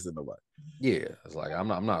my voice at nobody. Yeah, it's like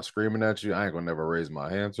I'm not screaming at you. I ain't gonna never raise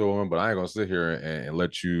my hand to him, but I ain't gonna sit here and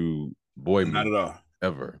let you boy me. Not at all.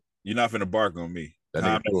 Ever. You're not finna bark on me.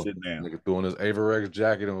 That nigga threw on his Averex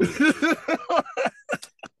jacket and was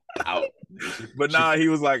out. But nah, he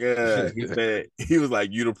was like, he said, he was like,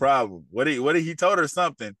 you the problem. What did he told her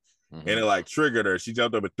something, and it like triggered her. She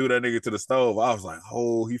jumped up and threw that nigga to the stove. I was like,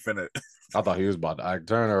 oh, he finna. I thought he was about to Ike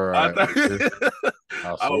Turner. Right?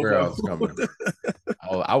 I swear I was coming.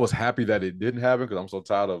 I was happy that it didn't happen, because I'm so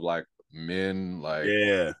tired of like men, like,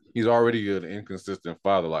 yeah, he's already an inconsistent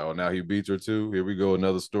father. Like, oh, now he beats her too. Here we go,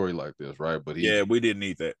 another story like this, right? But we didn't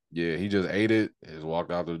need that. Yeah, he just ate it and just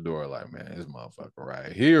walked out the door like, man, this motherfucker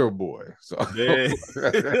right here, boy. So yeah.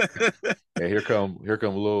 And here come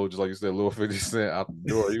little, just like you said, little 50 Cent out the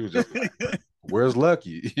door. He was just like, where's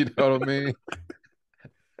Lucky? You know what I mean?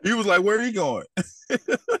 He was like, where are he going?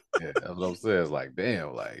 Yeah, that's what I'm saying. It's like,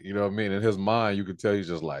 damn, like, you know what I mean? In his mind, you could tell he's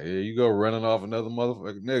just like, yeah, you go running off another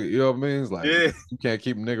motherfucking nigga. You know what I mean? It's like, you can't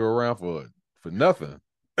keep a nigga around for nothing.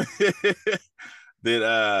 Then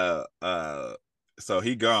so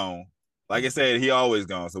he gone. Like I said, he always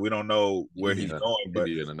gone, so we don't know where he's going. But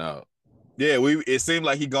in and out. Yeah, it seemed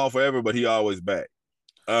like he gone forever, but he always back.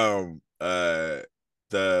 The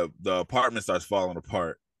apartment starts falling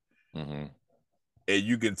apart. Mm-hmm. And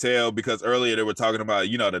you can tell, because earlier they were talking about,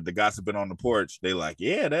 the gossiping on the porch. They like,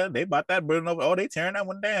 yeah, they bought that building over. Oh, they tearing that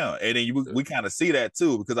one down. And then we kind of see that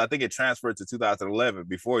too, because I think it transferred to 2011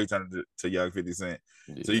 before he turned to Young 50 Cent.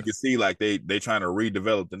 Yeah. So you can see like they trying to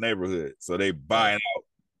redevelop the neighborhood. So they buying out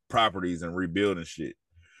properties and rebuilding shit.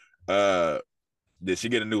 Did she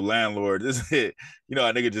get a new landlord? This a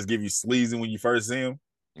nigga just give you sleazing when you first see him.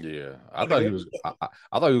 Yeah, I thought he was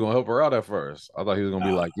gonna help her out at first. I thought he was gonna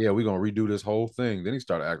be like, yeah, we're gonna redo this whole thing. Then he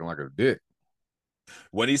started acting like a dick.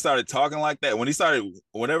 When he started talking like that,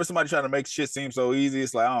 whenever somebody trying to make shit seem so easy,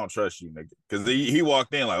 it's like, I don't trust you, nigga. Because he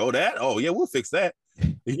walked in like, oh yeah, we'll fix that.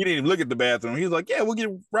 He didn't even look at the bathroom. He was like, yeah, we'll get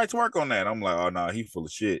right to work on that. I'm like, oh no, he full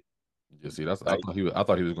of shit. You see, I thought he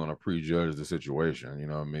was going to prejudge the situation. You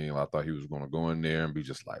know what I mean? I thought he was going to go in there and be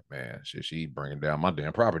just like, man, shit, she bringing down my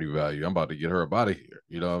damn property value. I'm about to get her up out of here.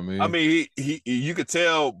 You know what I mean? I mean, you could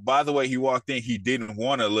tell by the way he walked in, he didn't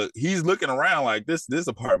want to look. He's looking around like this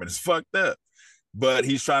apartment is fucked up, but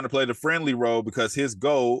he's trying to play the friendly role because his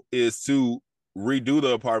goal is to redo the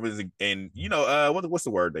apartments and what's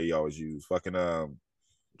the word they always use? Fucking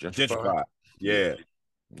gentrify. Yeah.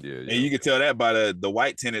 Yeah. And you could tell that by the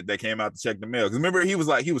white tenant that came out to check the mail. Because remember, he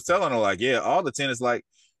was telling her like, yeah, all the tenants like,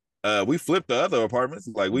 we flipped the other apartments,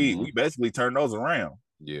 like we basically turned those around.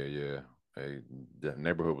 Yeah. Hey, the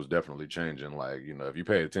neighborhood was definitely changing. Like, if you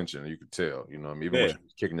paid attention, you could tell. You know what I mean? Even when she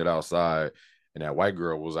was kicking it outside, and that white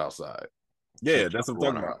girl was outside. Yeah, that's what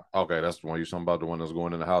I'm talking about. Okay, that's the one you talking about. The one that was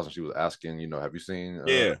going in the house, and she was asking, have you seen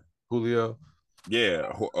Julio?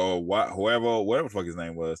 Yeah, whatever the fuck his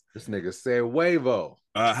name was. This nigga said Huevo.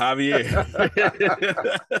 Javier.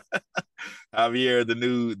 Javier,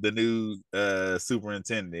 the new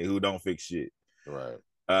superintendent who don't fix shit. Right.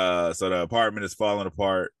 So the apartment is falling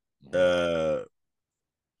apart.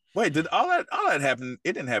 Wait, did all that happen?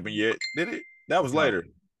 It didn't happen yet, did it? That was later.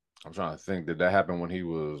 I'm trying to think. Did that happen when he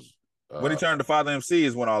was When he turned to Father MC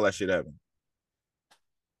is when all that shit happened.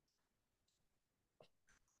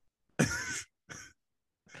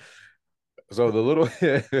 so the little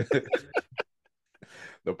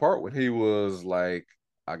the part when he was like,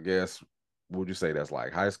 I guess, would you say that's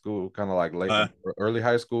like high school, kind of like late, early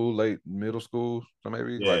high school, late middle school, so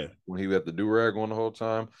maybe like when he had the do rag on the whole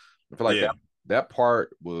time. I feel like that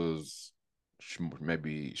part was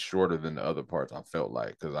maybe shorter than the other parts. I felt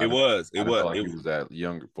like because I didn't feel like he was that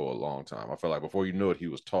younger for a long time. I felt like before you knew it, he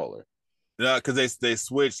was taller. No, because they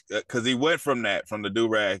switched because he went from the do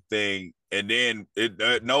rag thing, and then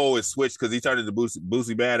it switched because he turned into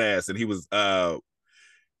Boosie Badass, and he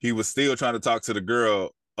was still trying to talk to the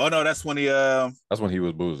girl. Oh no, that's when that's when he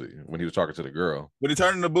was Boosie, when he was talking to the girl. When he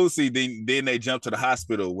turned into Boosie, then they jumped to the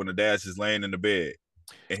hospital when the dad's just laying in the bed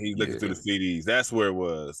and he's looking through the CDs. That's where it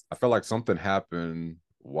was. I felt like something happened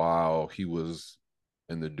while he was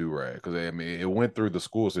in the do rag because I mean it went through the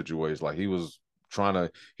school situation. Like he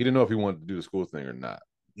didn't know if he wanted to do the school thing or not.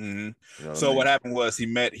 Mm-hmm. You know what happened was he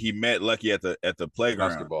met Lucky at the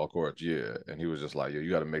playground, basketball court, and he was just like, you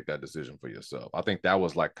got to make that decision for yourself. I think that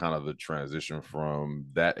was like kind of the transition from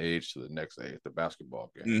that age to the next age, the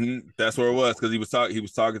basketball game. Mm-hmm. That's where it was because he was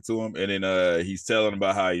talking to him, and then he's telling him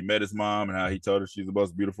about how he met his mom and how he told her she's the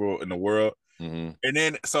most beautiful in the world. Mm-hmm. And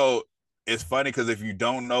then so it's funny because if you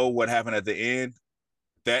don't know what happened at the end,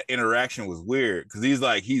 that interaction was weird because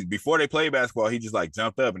he's before they played basketball, he just like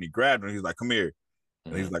jumped up and he grabbed him. He's like, "Come here."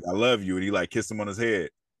 And he's like, "I love you," and he like kissed him on his head.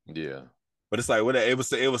 Yeah, but it's like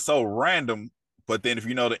it was so random. But then if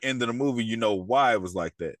you know the end of the movie, you know why it was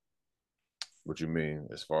like that. What you mean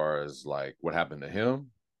as far as like what happened to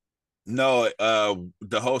him? No,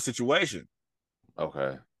 the whole situation.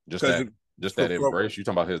 Okay, just that embrace. You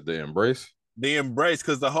talking about the embrace? The embrace,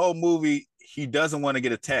 because the whole movie he doesn't want to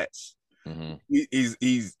get attached. Mm-hmm.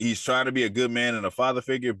 He's trying to be a good man and a father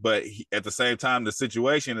figure, but at the same time, the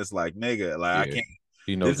situation is like, nigga, like I can't.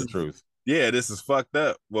 He knows the truth. Yeah, this is fucked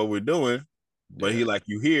up what we're doing. But he like,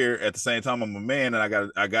 you here at the same time, I'm a man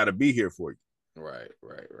and I gotta be here for you. Right.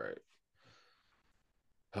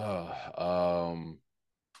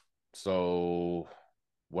 So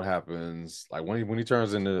what happens like when he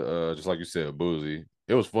turns into just like you said, Boozy?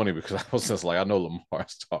 It was funny because I was just like, I know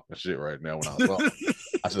Lamar's talking shit right now when I saw it.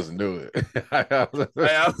 I just knew it. I was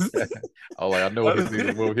like, I know when he sees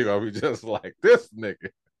the movie, he gonna be just like this nigga.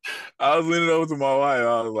 I was leaning over to my wife.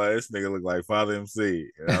 I was like, this nigga look like Father MC.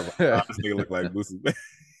 And I was like, oh, this nigga look like Boosie.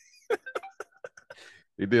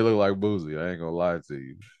 He did look like Boosie. I ain't gonna lie to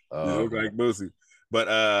you. He looked like Boosie.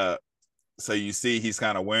 But so you see he's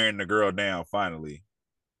kind of wearing the girl down finally.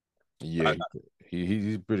 Yeah,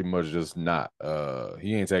 he's pretty much just not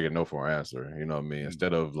he ain't taking no for an answer, you know what I mean?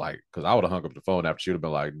 Instead of like, because I would have hung up the phone after she would have been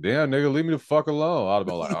like, damn nigga, leave me the fuck alone. I'd have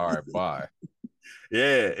been like, all right, bye.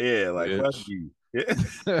 Yeah, like fuck you. Yeah.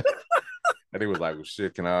 And he was like, well,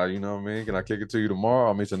 shit, can I, you know what I mean? Can I kick it to you tomorrow?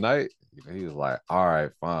 I mean tonight? He was like, all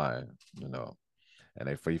right, fine, you know. And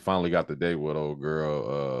he finally got the date with old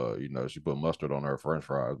girl. You know, she put mustard on her French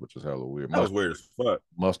fries, which is hella weird. That was weird as fuck.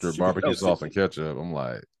 Mustard, barbecue sauce, and ketchup. I'm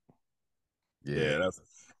like, yeah, that's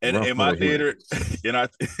and in my theater,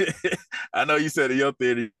 I know you said in your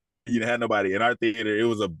theater you didn't have nobody. In our theater, it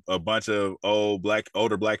was a bunch of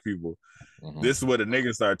older black people. Mm-hmm. This is where the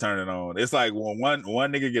niggas start turning on. It's like when one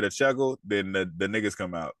nigga get a chuckle, then the niggas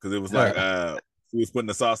come out because it was like he was putting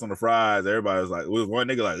the sauce on the fries. Everybody was like, it was one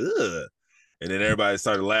nigga like, ugh. And then everybody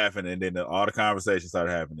started laughing, and then all the conversation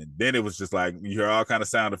started happening. Then it was just like you hear all kind of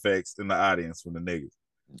sound effects in the audience from the niggas.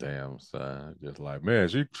 Damn, son, just like, man,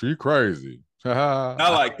 she crazy. Not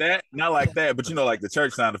like that, but you know, like the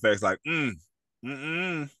church sound effects, like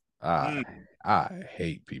I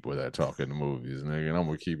hate people that talk in the movies, nigga. And I'm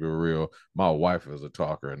gonna keep it real. My wife is a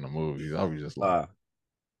talker in the movies. I'll be just like,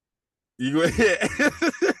 you go ahead.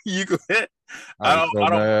 You go ahead.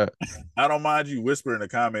 I don't mind you whispering a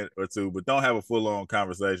comment or two, but don't have a full-on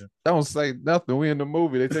conversation. Don't say nothing. We in the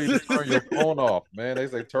movie. They tell you to turn your phone off, man. They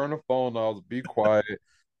say turn the phone off, be quiet,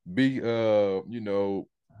 be you know,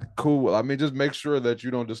 cool. I mean, just make sure that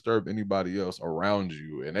you don't disturb anybody else around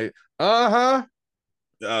you. And they I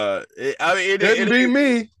mean, it couldn't be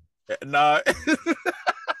me. Nah.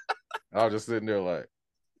 I was just sitting there like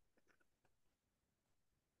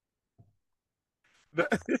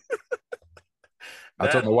I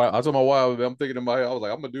told my wife, I'm thinking in my head, I was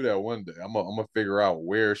like, I'm gonna do that one day. I'm gonna figure out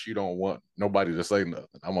where she don't want nobody to say nothing.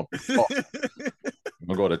 I'm gonna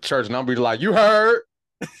go to church and I'm gonna be like, you heard?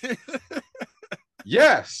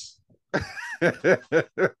 Yes.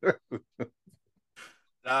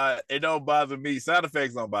 It don't bother me. Sound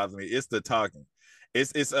effects don't bother me. It's the talking.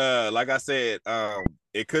 It's like I said,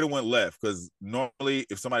 it could have went left because normally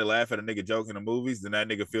if somebody laugh at a nigga joke in the movies, then that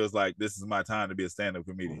nigga feels like this is my time to be a stand-up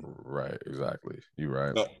comedian. Right, exactly. You're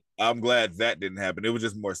right. So I'm glad that didn't happen. It was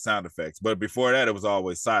just more sound effects. But before that, it was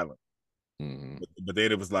always silent. Mm-hmm. But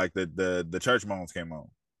then it was like the church moans came on.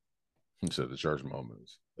 So the church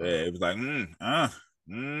moments. Yeah, it was like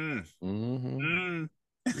Mm-hmm.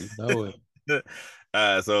 We know it.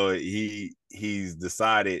 So he's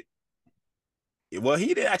decided. Well, he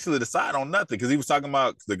didn't actually decide on nothing because he was talking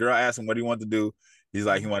about the girl asked him what he wanted to do. He's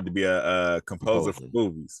like he wanted to be a composer for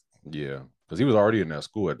movies. Yeah, because he was already in that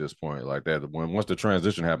school at this point. Like that, once the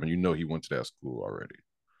transition happened, you know he went to that school already.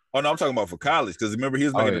 Oh no, I'm talking about for college because remember he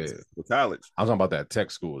was making it for college. I was talking about that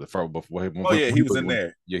tech school. Before. He was in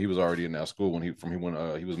there. Yeah, he was already in that school when he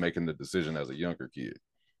was making the decision as a younger kid.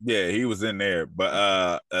 Yeah, he was in there.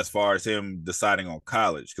 But as far as him deciding on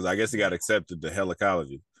college, because I guess he got accepted to hella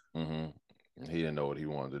colleges. Mm-hmm. He didn't know what he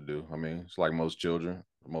wanted to do. I mean, it's like most children,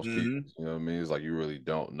 most kids. You know what I mean? It's like you really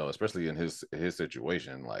don't know, especially in his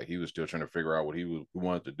situation. Like he was still trying to figure out what he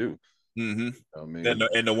wanted to do. Mm-hmm. You know I mean,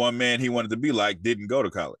 and the one man he wanted to be like didn't go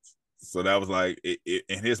to college, so that was like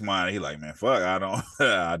in his mind. He like, man, fuck, I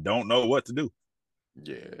don't know what to do.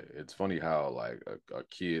 Yeah, it's funny how like a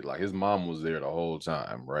kid, like his mom was there the whole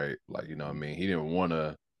time, right? Like you know what I mean. He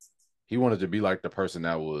wanted to be like the person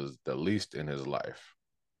that was the least in his life.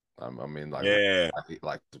 I mean, like, yeah,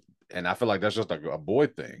 and I feel like that's just like a boy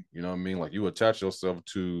thing, you know what I mean? Like, you attach yourself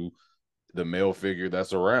to the male figure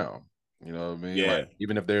that's around, you know what I mean? Yeah. Like,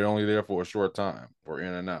 even if they're only there for a short time or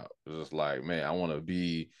in and out, it's just like, man, I want to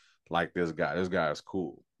be like this guy. This guy is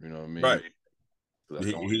cool, you know what I mean? Right.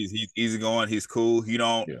 So he's easygoing. He's cool. He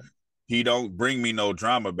don't bring me no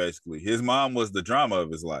drama. Basically, his mom was the drama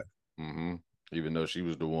of his life. Mm-hmm. Even though she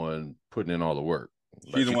was the one putting in all the work.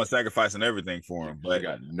 She's the one sacrificing everything for him. But she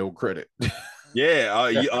got no credit. Yeah,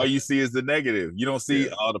 all you see is the negative. You don't see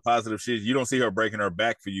all the positive shit. You don't see her breaking her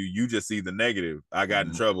back for you. You just see the negative. I got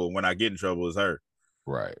in trouble. When I get in trouble, it's her.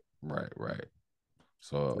 Right.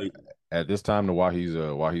 So at this time, while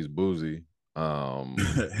he's boozy, like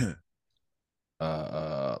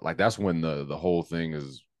that's when the whole thing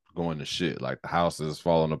is going to shit. Like the house is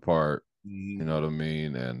falling apart. You know what I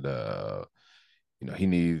mean? And you know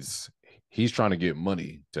he's trying to get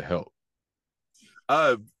money to help.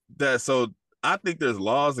 So I think there's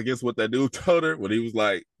laws against what that dude told her when he was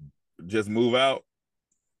like, just move out.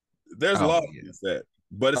 There's laws against that.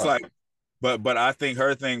 But it's like, but I think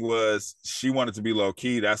her thing was she wanted to be low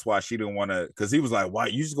key. That's why she didn't want to, because he was like, why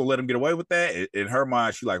you just gonna let him get away with that? In her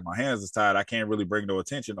mind, she like, my hands is tied. I can't really bring no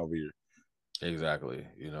attention over here. Exactly.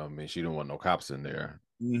 You know, I mean, she didn't want no cops in there.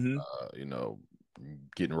 You know,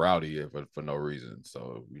 getting rowdy for no reason.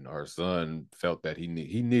 So, you know, her son felt that he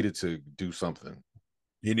needed to do something.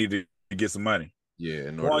 He needed to get some money. Yeah,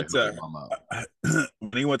 in order to help mom out.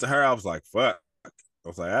 When he went to her, I was like, fuck. I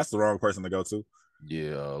was like, that's the wrong person to go to.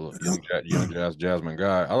 Yeah, young Jasmine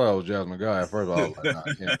Guy. I thought it was Jasmine Guy at first. I was like,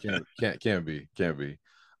 nah, can't be.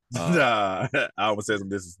 Nah, I almost said some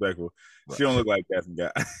disrespectful. Right. She don't look like Jasmine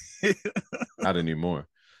Guy. Not anymore.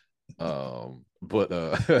 But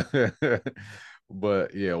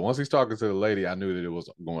yeah, once he's talking to the lady, I knew that it was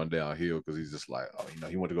going downhill because he's just like, oh, you know,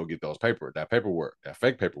 he went to go get that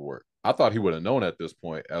fake paperwork. I thought he would have known at this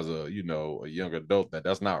point as a young adult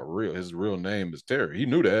that's not real. His real name is Terry. He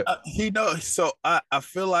knew that. He knows. So I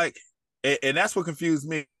feel like, and that's what confused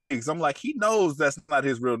me because I'm like, he knows that's not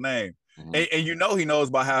his real name, and he knows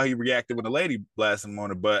by how he reacted when the lady blasted him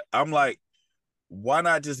on it. But I'm like, why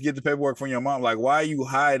not just get the paperwork from your mom? Like, why are you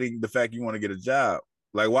hiding the fact you want to get a job?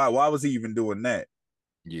 Like, why was he even doing that?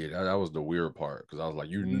 Yeah, that was the weird part because I was like,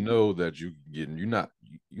 you know that you can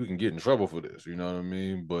get in trouble for this, you know what I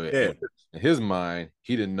mean? But in his mind,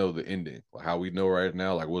 he didn't know the ending. Like how we know right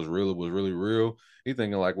now, like what's real was really real. He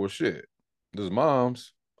thinking like, well, shit, this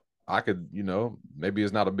mom's, I could, maybe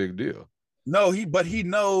it's not a big deal. No, he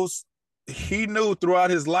knew throughout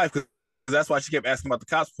his life because that's why she kept asking about the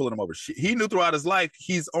cops pulling him over. He knew throughout his life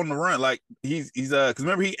he's on the run. Like he's because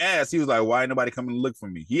remember he asked, he was like, why ain't nobody coming to look for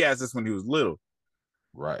me? He asked this when he was little.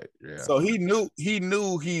 Right. Yeah. So he knew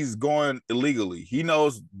he's going illegally. He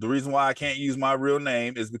knows the reason why I can't use my real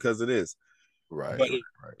name is because of this. Right. But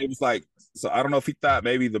it was like, so I don't know if he thought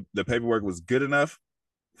maybe the paperwork was good enough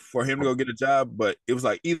for him to go get a job, but it was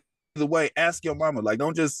like either way, ask your mama. Like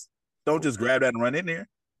don't just grab that and run in there.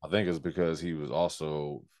 I think it's because he was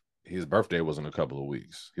also his birthday was in a couple of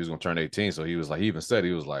weeks. He was gonna turn 18, so he was like, he even said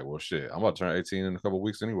he was like, well, shit, I'm about to turn 18 in a couple of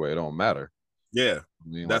weeks anyway. It don't matter. Yeah, I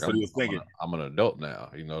mean, like that's what he was thinking. I'm an adult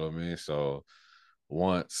now. You know what I mean? So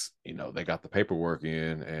once they got the paperwork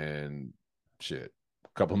in and shit, a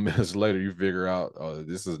couple minutes later, you figure out, oh,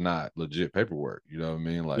 this is not legit paperwork. You know what I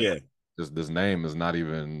mean? Like Yeah, this name is not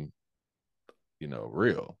even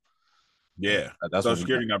real. And yeah. that's Social when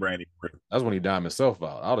security number ain't even real. that's when he dimed himself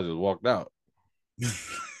out. I'd have just walked out.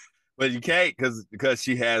 But you can't because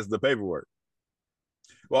she has the paperwork.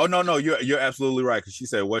 Well, no, you're absolutely right. Because she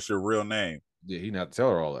said, "What's your real name?" Yeah, he didn't have to tell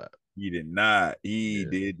her all that. He did not. He Yeah,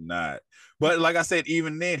 did not. But like I said,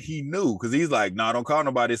 even then he knew because he's like, "No, don't call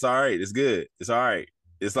nobody. It's all right. It's good. It's all right."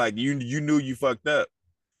 It's like you knew you fucked up.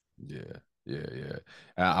 yeah, yeah.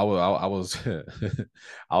 I was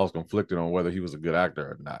I was conflicted on whether he was a good actor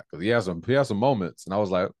or not because he had some moments, and I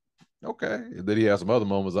was like, okay. And then he had some other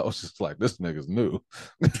moments. I was just like, this nigga's new.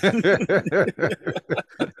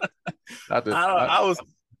 not that I, not, I was,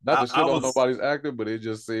 not to I shit on was. nobody's acting, but it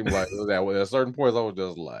just seemed like at certain points I was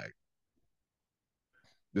just like,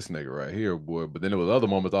 this nigga right here, boy. But then there was other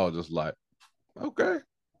moments I was just like, okay.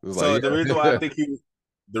 It was So like, yeah. the reason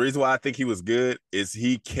why I think he was good is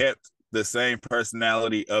he kept the same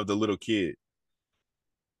personality of the little kid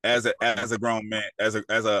as a grown man, as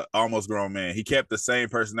a almost grown man. He kept the same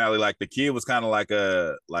personality. Like the kid was kind of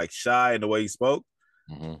like shy in the way he spoke.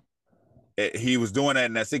 Mm-hmm. He was doing that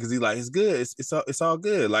in that scene because he's like, it's good, it's all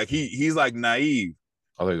good. Like he's like naive.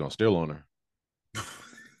 I thought he was gonna steal on her.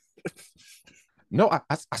 No,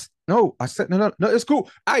 no, I said no, it's cool.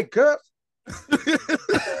 I cuz.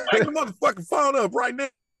 Like the motherfucking phone up right now.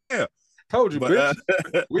 Told you, But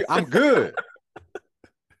bitch. I'm good.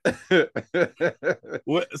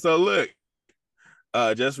 so look,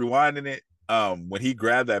 just rewinding it. When he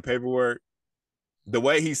grabbed that paperwork, the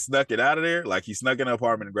way he snuck it out of there, like he snuck in the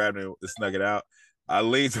apartment and grabbed it and snuck it out. I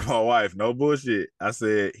leaned to my wife, no bullshit. I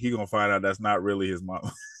said, he gonna find out that's not really his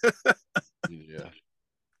mom. Yeah.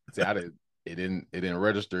 See, I didn't. It didn't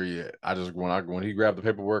register yet. I just when he grabbed the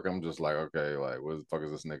paperwork, I'm just like, okay, like what the fuck is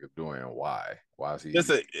this nigga doing? And why? Why is he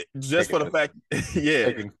Just for the fact, yeah,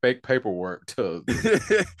 taking fake paperwork to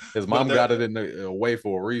his mom got it in the way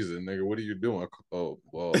for a reason, nigga. What are you doing? Oh,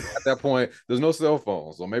 well, at that point, there's no cell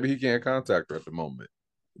phone, so maybe he can't contact her at the moment.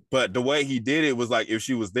 but the way he did it was like if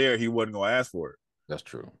she was there, he wasn't gonna ask for it. That's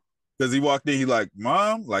true. Because he walked in, he like,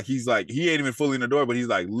 mom, like he's like, he ain't even fully in the door, but he's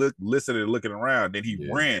like listening and looking around. Then he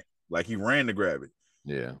ran, like he ran to grab it.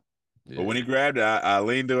 Yeah. But when he grabbed it, I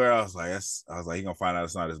leaned to her. I was like, he gonna find out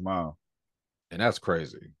it's not his mom. And that's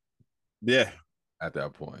crazy. Yeah. At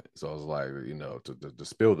that point. So I was like, to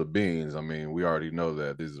spill the beans. I mean, we already know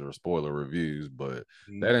that these are spoiler reviews, but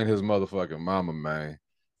that ain't his motherfucking mama, man.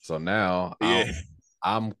 So now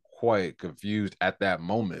I'm quite confused at that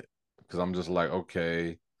moment because I'm just like,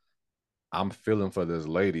 okay, I'm feeling for this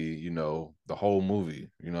lady, the whole movie.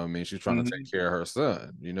 You know what I mean? She's trying to take care of her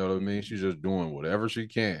son. You know what I mean? She's just doing whatever she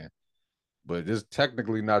can. But it's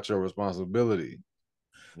technically not your responsibility.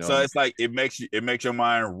 So it's like it makes your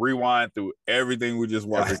mind rewind through everything we just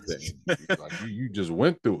watched. Everything. Like you just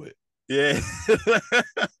went through it. Yeah.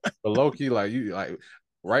 But low key, like you like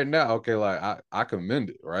right now, okay, like I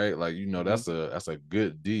commend it, right? Like, that's a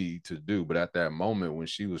good deed to do. But at that moment when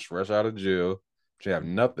she was fresh out of jail, she had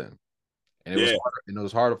nothing. And it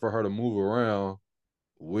was harder for her to move around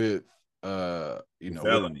with with a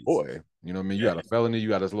boy. You know what I mean? You got a felony, you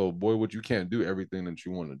got this little boy, which you can't do everything that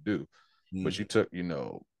you want to do. But she took,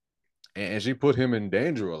 and she put him in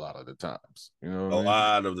danger a lot of the times. You know what I mean?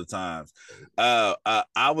 Lot of the times.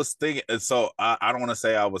 I was thinking, so I don't want to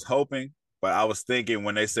say I was hoping, but I was thinking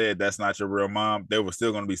when they said that's not your real mom, there was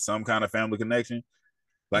still going to be some kind of family connection.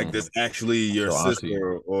 Like this actually your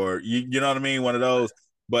sister or you know what I mean? One of those.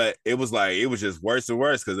 But it was just worse and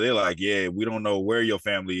worse because they're like, yeah, we don't know where your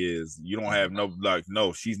family is. You don't have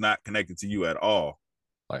no, she's not connected to you at all.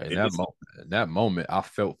 Like in that moment, I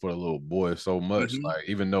felt for the little boy so much. Like,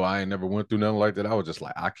 even though I ain't never went through nothing like that, I was just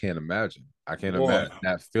like, I can't imagine. I can't imagine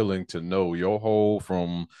that feeling to know your whole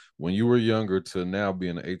from when you were younger to now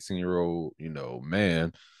being an 18-year-old,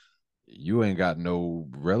 man. You ain't got no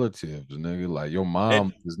relatives, nigga. Like your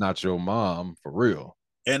mom is not your mom for real.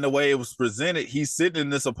 And the way it was presented, he's sitting in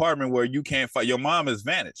this apartment where you can't find your mom has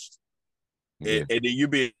vanished. Yeah. And then you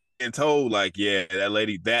being told, like, yeah, that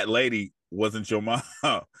lady wasn't your mom.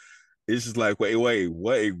 It's just like, wait,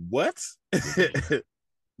 what?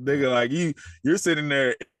 Nigga, like you're sitting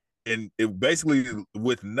there and it basically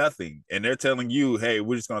with nothing, and they're telling you, hey,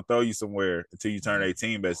 we're just gonna throw you somewhere until you turn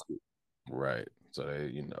 18, basically. Right. So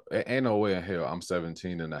ain't no way in hell I'm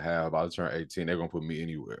 17 and a half. About to turn 18, they're gonna put me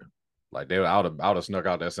anywhere. Like I would have snuck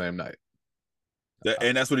out that same night.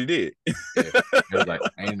 And that's what he did. Yeah. It was like,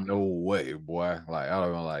 ain't no way, boy. Like, I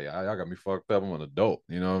don't know, like, y'all got me fucked up. I'm an adult.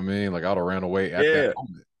 You know what I mean? Like, I'd have ran away at that Yeah.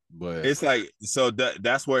 moment. But It's like, so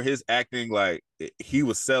that's where his acting, like, he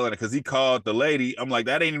was selling it because he called the lady. I'm like,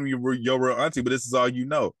 that ain't even your real auntie, but this is all you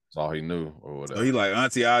know. that's all he knew or So whatever. he like,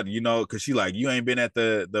 auntie, because she like, you ain't been at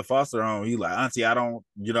the foster home. He like, auntie, I don't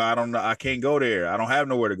know, I can't go there. I don't have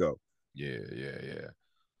nowhere to go. Yeah.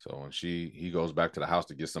 So when he goes back to the house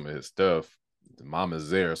to get some of his stuff, the mom is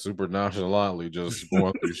there, super nonchalantly, just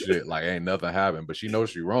going through shit like ain't nothing happened, but she knows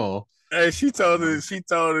she wrong. And she told her,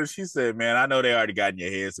 she said, man, I know they already got in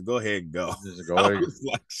your head, so go ahead and go. Just go I ahead, was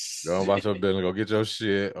like, go about your business, go get your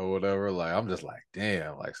shit or whatever. Like I'm just like,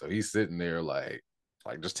 damn. Like so he's sitting there like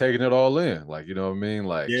just taking it all in. Like you know what I mean?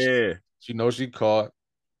 Like yeah. she knows she caught.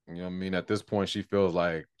 You know what I mean? At this point, she feels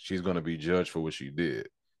like she's gonna be judged for what she did.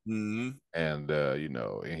 Mm-hmm. And you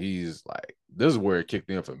know, and he's like, this is where it kicked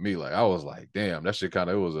in for me. Like I was like, damn, that shit kind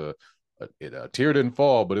of, it was a tear didn't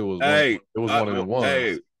fall, but it was one of them ones.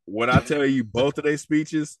 Hey, when I tell you both of their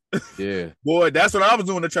speeches, yeah, boy, that's what I was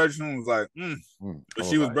doing. The church room was like, but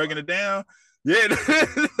she was like, breaking it down. Yeah,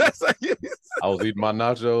 that's like, I was eating my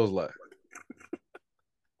nachos like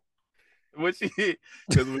what she,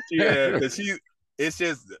 because when she had, because she, it's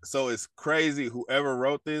just so it's crazy. Whoever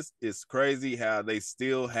wrote this, it's crazy how they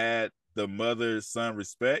still had the mother son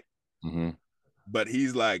respect. Mm-hmm. But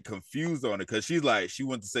he's like confused on it because she's like, she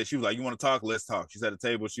went to say, she was like, you want to talk? Let's talk. She's at the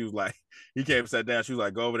table. She was like, he came and sat down. She was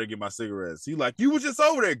like, go over there, get my cigarettes. He like, you was just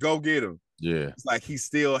over there, go get him. Yeah. It's like he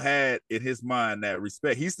still had in his mind that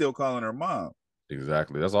respect. He's still calling her mom.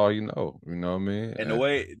 Exactly. That's all you know. You know what I mean? And the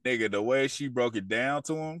way, nigga, the way she broke it down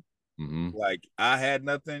to him, like, I had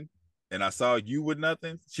nothing and I saw you with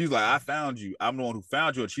nothing. She's like, I found you. I'm the one who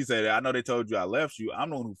found you. And she said, I know they told you I left you. I'm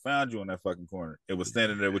the one who found you in that fucking corner. It was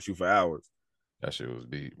standing there with you for hours. That shit was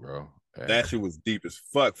deep, bro. That shit was deep as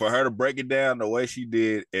fuck. For her to break it down the way she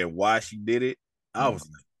did and why she did it, I was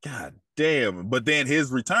like, God damn. But then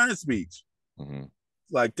his return speech,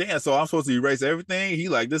 like, damn, so I'm supposed to erase everything? He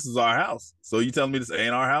like, this is our house. So you telling me this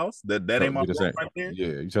ain't our house? That ain't my house right there?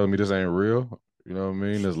 Yeah, you telling me this ain't real? You know what I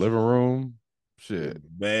mean? This living room, shit,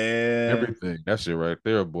 man, everything. That shit right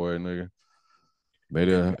there, boy, nigga. Made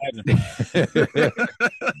a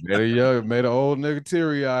made an old nigga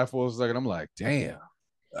teary eye for a second. I'm like, damn.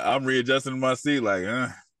 I'm readjusting my seat, like,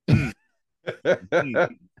 I'm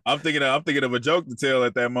thinking of a joke to tell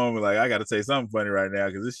at that moment. Like, I got to say something funny right now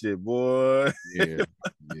because this shit, boy. yeah.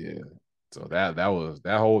 So that was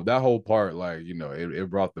that whole part. Like, you know, it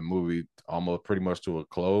brought the movie almost pretty much to a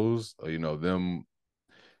close. You know, them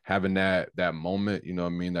having that moment. You know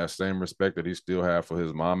what I mean? That same respect that he still had for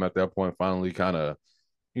his mom at that point. Finally, kind of,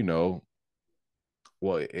 you know.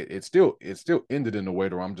 Well, it still ended in a way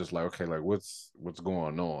where I'm just like, okay, like what's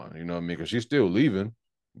going on? You know what I mean? Because she's still leaving,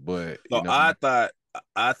 but so you know,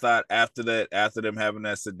 I thought after them having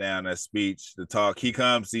that sit down, that speech, the talk, he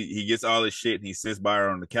comes, he gets all his shit and he sits by her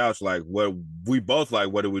on the couch, like, what we both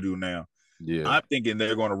like, what do we do now? Yeah, I'm thinking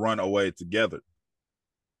they're going to run away together.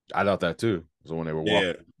 I thought that too. So when they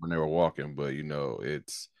were walking, but you know,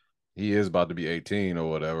 he is about to be 18 or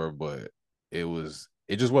whatever, but it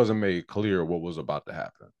just wasn't made clear what was about to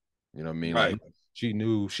happen. You know what I mean? Right. Like she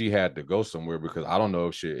knew she had to go somewhere because I don't know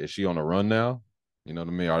if is she on the run now? You know what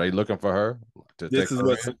I mean? Are they looking for her to this take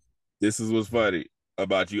her in? This is what's funny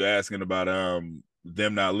about you asking about them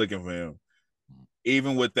not looking for him.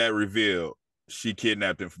 Even with that reveal, she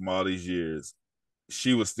kidnapped him from all these years.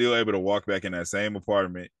 She was still able to walk back in that same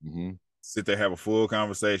apartment, sit there, have a full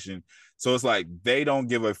conversation. So it's like they don't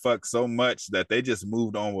give a fuck so much that they just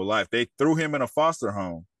moved on with life. They threw him in a foster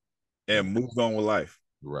home and moved on with life.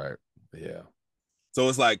 Right. Yeah. So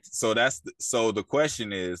it's like, so the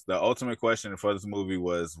question is, the ultimate question for this movie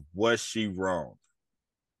was she wrong?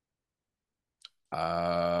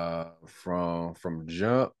 From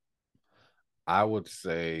jump, I would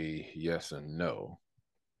say yes and no.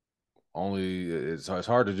 Only it's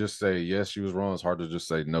hard to just say yes, she was wrong. It's hard to just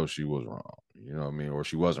say no, she was wrong. You know what I mean? Or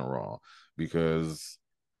she wasn't wrong. Because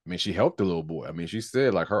I mean, she helped the little boy. I mean, she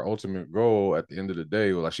said like her ultimate goal at the end of the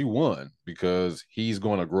day was like she won because he's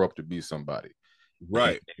going to grow up to be somebody.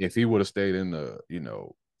 Right. And if he would have stayed in the, you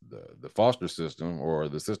know, the foster system or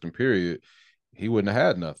the system period, he wouldn't have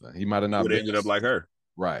had nothing. He might have not ended up like her.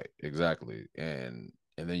 Right, exactly. And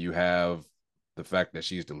then you have the fact that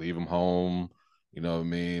she used to leave him home, you know what I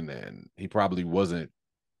mean? And he probably wasn't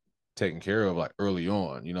taken care of like early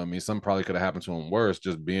on, you know what I mean? Something probably could have happened to him worse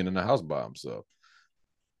just being in the house by himself.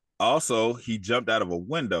 Also, he jumped out of a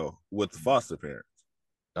window with the foster parents.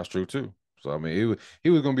 That's true too. So I mean, he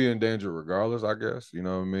was gonna be in danger regardless, I guess. You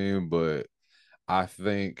know what I mean? But I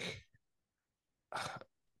think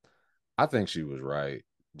I think she was right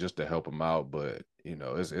just to help him out, but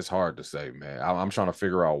it's hard to say, man. I'm trying to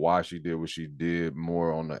figure out why she did what she did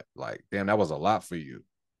more on the like, damn, that was a lot for you.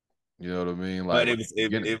 You know what I mean? But Like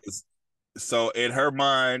it was so in her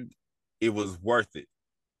mind, it was worth it.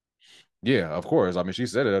 yeah, of course. I mean, she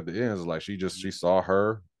said it at the end. It's like she saw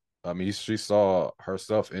her. I mean, she saw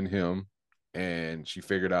herself in him, and she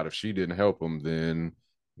figured out if she didn't help him, then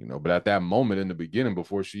But at that moment in the beginning,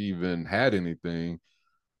 before she even had anything,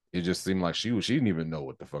 it just seemed like she didn't even know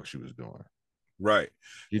what the fuck she was doing. Right.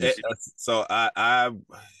 She just So I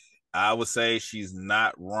would say she's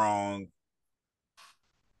not wrong.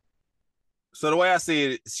 So the way I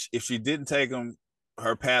see it, if she didn't take him,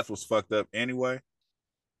 her path was fucked up anyway.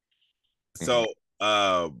 mhm.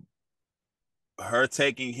 So her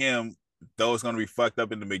taking him, though it's going to be fucked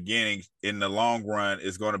up in the beginning, in the long run,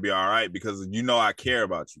 it's going to be all right because I care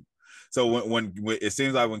about you. So when it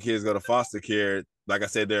seems like when kids go to foster care, like I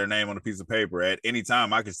said, their name on a piece of paper, at any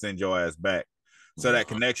time I can send your ass back. So that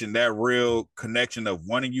connection, that real connection of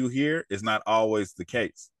wanting you here is not always the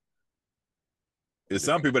case. It's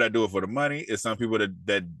some people that do it for the money. It's some people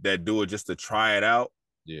that do it just to try it out.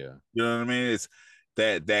 Yeah. You know what I mean? It's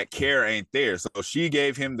that care ain't there. So she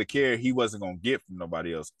gave him the care he wasn't gonna get from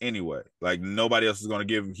nobody else anyway. Like nobody else is gonna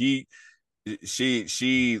give him.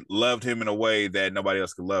 She loved him in a way that nobody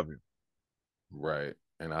else could love him. Right.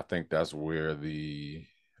 And I think that's where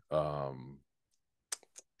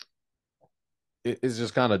it's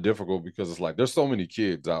just kind of difficult because it's like there's so many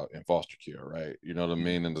kids out in foster care, right? You know what I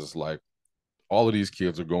mean? And it's like all of these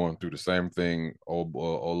kids are going through the same thing old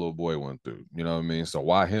little boy went through. You know what I mean? So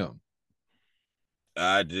why him?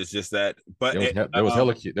 Just that, but there was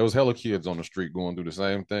hella kids on the street going through the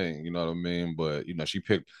same thing. You know what I mean? But she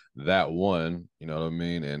picked that one. You know what I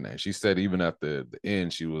mean? And she said even at the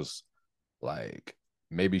end, she was like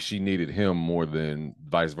maybe she needed him more than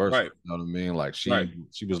vice versa. right, You know what I mean? Like right.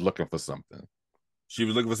 she was looking for something. She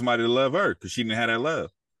was looking for somebody to love her because she didn't have that love.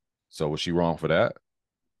 So was she wrong for that?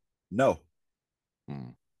 No,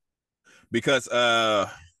 Hmm. because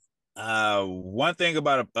one thing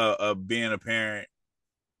about being a parent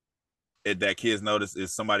that kids notice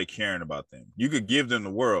is somebody caring about them. You could give them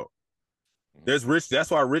the world. That's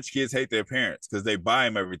why rich kids hate their parents because they buy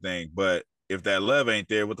them everything. But if that love ain't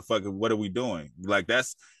there, what the fuck? What are we doing? Like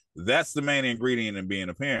that's the main ingredient in being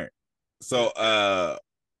a parent. So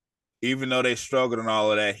even though they struggled and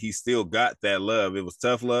all of that, he still got that love. It was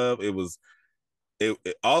tough love. It was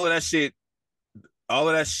all of that shit. All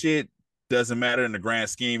of that shit doesn't matter in the grand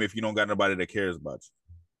scheme if you don't got nobody that cares about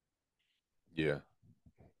you. Yeah.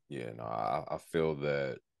 Yeah, no, I feel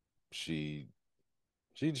that she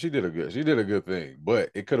she did a good thing, but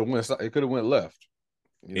it could have went left.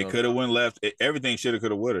 You you. It know, could have went left. Everything should have,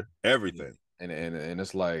 could have, would have. yeah. Everything. And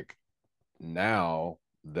it's like now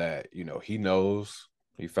that he knows,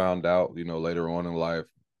 he found out later on in life,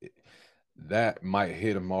 that might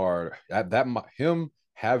hit him hard. That might, him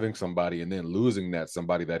having somebody and then losing that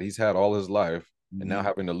somebody that he's had all his life, and now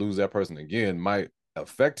having to lose that person again might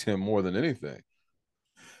affect him more than anything.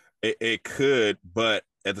 It could, but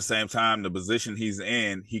at the same time, the position he's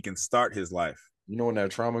in, he can start his life. You know when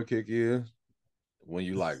that trauma kick is? When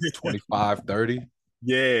you like 25, 30?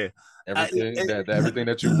 Yeah. Everything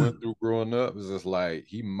that you went through growing up is just like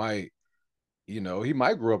he might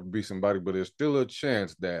grow up to be somebody, but there's still a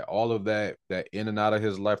chance that all of that in and out of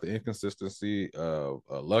his life, the inconsistency of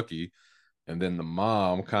Lucky, and then the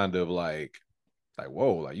mom kind of like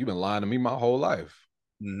whoa, like you've been lying to me my whole life.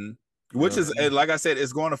 Which is, like I said,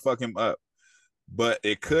 it's going to fuck him up, but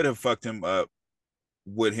it could have fucked him up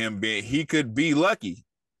with him being, he could be Lucky.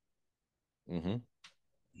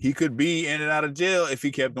 He could be in and out of jail if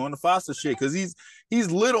he kept doing the foster shit because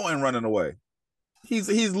he's little and running away. He's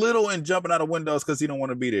little and jumping out of windows because he don't want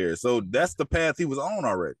to be there. So that's the path he was on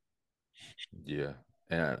already. Yeah.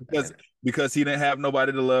 Because he didn't have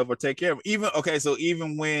nobody to love or take care of.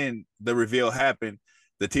 Even when the reveal happened,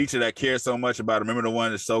 the teacher that cared so much about him, remember the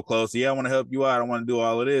one that's so close, yeah, I want to help you out, I want to do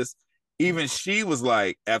all of this. Even she was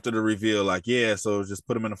like, after the reveal, like, yeah, so just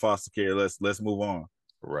put him in the foster care. Let's move on.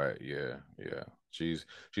 Right. Yeah. Yeah. She's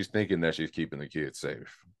thinking that she's keeping the kids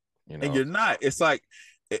safe. And you're not. It's like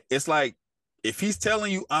if he's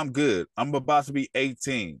telling you I'm good, I'm about to be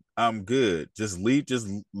 18, I'm good. Just leave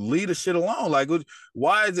the shit alone. Like,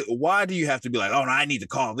 why do you have to be like, oh no, I need to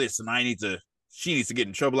call this and she needs to get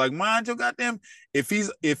in trouble? Like, mind your goddamn, if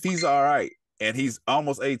he's all right and he's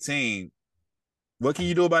almost 18, what can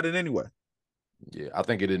you do about it anyway? Yeah, I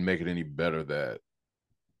think it didn't make it any better that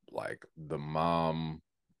like the mom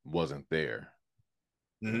wasn't there.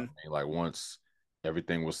 You know what I mean? Like once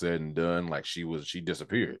everything was said and done, like she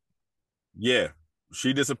disappeared. Yeah.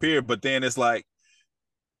 she disappeared. But then it's like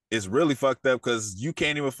it's really fucked up because you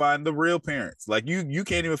can't even find the real parents. Like you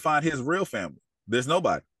can't even find his real family. There's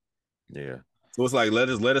nobody. Yeah. So it's like let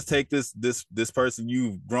us take this person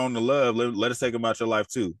you've grown to love. Let us take him out your life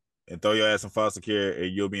too, and throw your ass in foster care,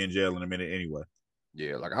 and you'll be in jail in a minute anyway.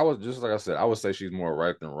 Yeah, like I was just like I said, I would say she's more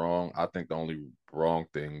right than wrong. I think the only wrong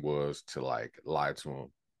thing was to like lie to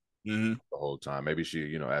him the whole time. Maybe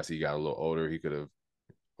she, as he got a little older, he could have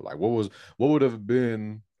like what would have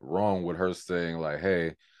been wrong with her saying like,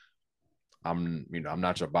 "Hey, I'm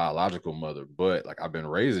not your biological mother, but like I've been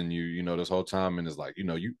raising you, this whole time, and it's like,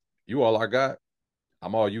 you all I got.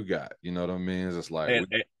 I'm all you got. You know what I mean? It's just like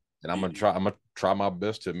and I'm gonna try my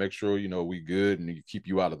best to make sure we good and keep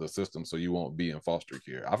you out of the system so you won't be in foster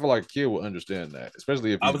care. I feel like a kid will understand that,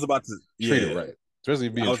 especially if I he's was about to, treated yeah, right. Especially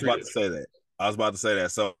being I was treated about to say that. I was about to say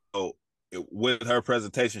that. So with her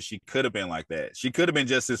presentation, she could have been like that. She could have been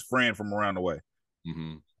just his friend from around the way,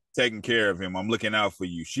 mm-hmm. taking care of him. I'm looking out for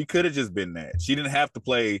you. She could have just been that. She didn't have to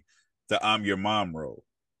play the "I'm your mom" role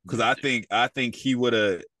because Yeah. I think he would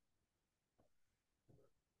have.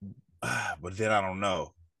 But then I don't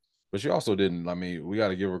know. But she also didn't. I mean, we got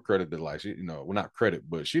to give her credit that, like, she, well, not credit,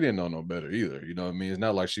 but she didn't know no better either. You know what I mean? It's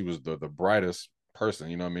not like she was the brightest person.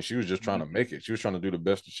 You know what I mean? She was just trying to make it. She was trying to do the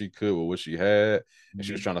best that she could with what she had, and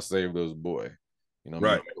she was trying to save this boy. You know what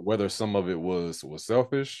I mean? Right. Whether some of it was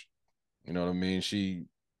selfish, you know what I mean? She,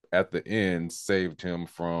 at the end, saved him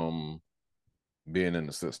from being in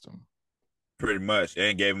the system. Pretty much,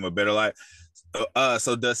 and gave him a better life.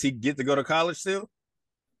 So does he get to go to college still?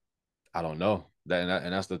 I don't know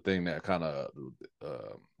and that's the thing that kind of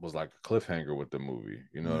was like a cliffhanger with the movie.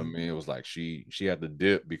 You know what I mean? It was like she had to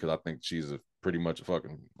dip because I think she's pretty much a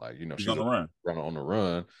fucking like He's she's on the run. runner on the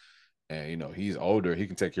run, and he's older. He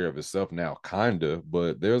can take care of himself now, kinda,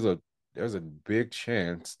 but there's a big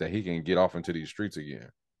chance that he can get off into these streets again.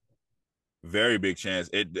 Very big chance.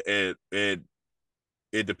 It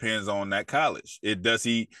depends on that college.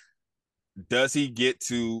 Does he get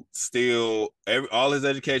to still all his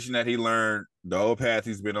education that he learned, the whole path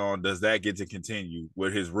he's been on, does that get to continue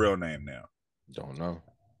with his real name now? Don't know.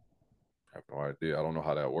 I have no idea. I don't know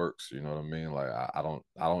how that works. You know what I mean? Like I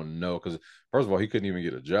don't know because first of all, he couldn't even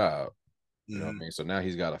get a job. You know what I mean? So now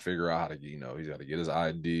he's got to figure out how to, he's got to get his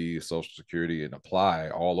ID, Social Security, and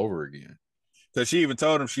apply all over again. Because she even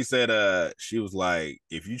told him, she said, she was like,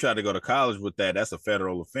 if you try to go to college with that, that's a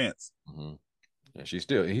federal offense. Mm-hmm. And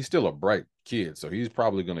he's still a bright kid, so he's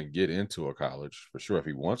probably gonna get into a college for sure if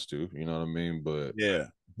he wants to. You know what I mean? But yeah,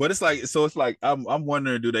 but it's like I'm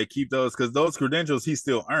wondering, do they keep those because those credentials he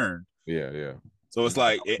still earned? Yeah. So it's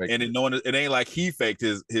like, and it ain't like he faked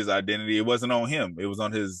his identity. It wasn't on him. It was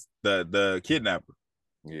on the kidnapper.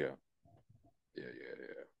 Yeah.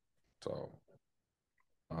 So,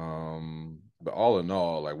 but all in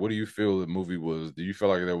all, like, what do you feel the movie was? Do you feel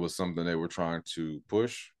like there was something they were trying to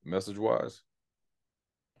push message wise,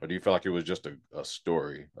 or do you feel like it was just a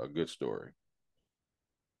story, a good story?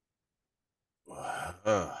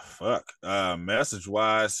 Fuck. Message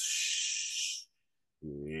wise,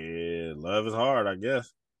 yeah, love is hard, I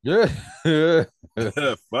guess. Yeah.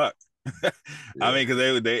 Fuck. Yeah. I mean, because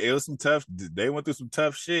it was some tough. They went through some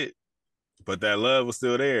tough shit, but that love was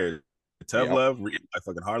still there. Tough love, like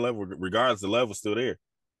fucking hard love, regardless, the love was still there.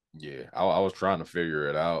 Yeah, I was trying to figure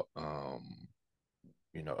it out. Other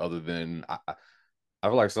than I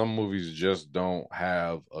feel like some movies just don't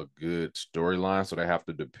have a good storyline, so they have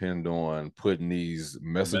to depend on putting these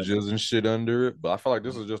messages and shit under it. But I feel like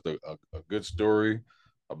this is just a good story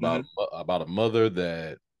about about a mother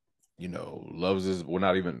that loves his. Well,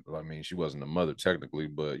 not even. I mean, she wasn't a mother technically,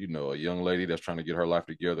 but a young lady that's trying to get her life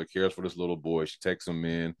together, cares for this little boy. She takes him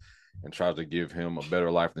in and tries to give him a better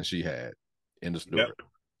life than she had in the story. Yep.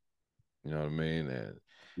 You know what I mean? And I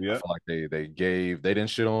Yeah. feel like they didn't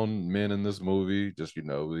shit on men in this movie. Just he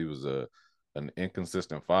was an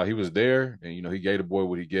inconsistent father. He was there, and he gave the boy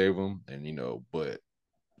what he gave him, and but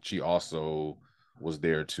she also was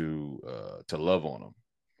there to love on him.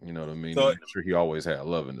 You know what I mean? So I'm sure he always had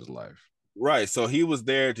love in his life. right, so he was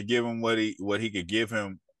there to give him what he could give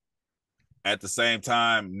him. At the same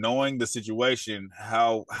time, knowing the situation,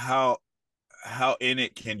 how in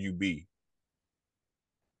it can you be?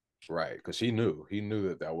 Right, because he knew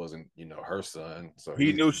that wasn't her son, so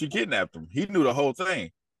He knew she kidnapped him. He knew the whole thing.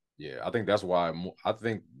 yeah, I think that's why I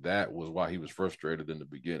think that was why he was frustrated in the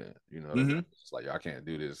beginning. You know what I mean? It's like I can't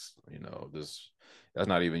do this. That's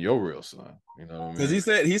not even your real son. You know what I mean? Because he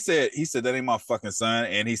said that ain't my fucking son,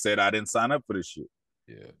 and he said I didn't sign up for this shit.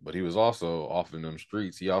 Yeah, but he was also off in them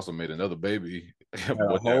streets. He also made another baby. Had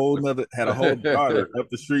a whole daughter up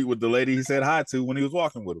the street with the lady he said hi to when he was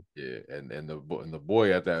walking with him. Yeah, and the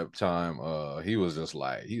boy at that time, he was just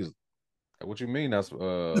like what you mean that's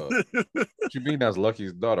what you mean that's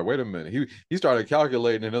Lucky's daughter? Wait a minute. He started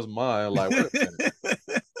calculating in his mind like, wait a minute,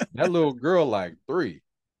 that little girl like 3.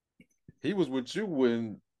 He was with you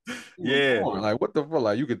when he was Yeah, born. Like what the fuck?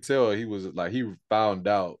 Like you could tell he was like he found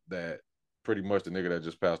out that pretty much the nigga that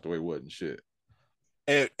just passed away wasn't shit.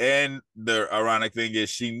 and the ironic thing is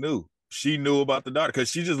she knew about the daughter because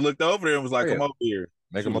she just looked over there and was like, "Come over here,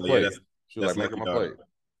 make she him a was like, plate." yeah, She was like, make Lucky him a daughter. plate.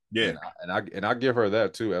 Yeah, and I give her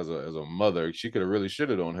that too as a mother. She could have really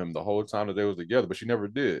shitted on him the whole time that they was together, but she never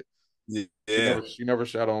did. yeah. She never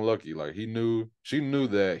shot on Lucky. Like she knew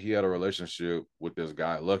that he had a relationship with this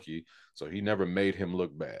guy Lucky, so he never made him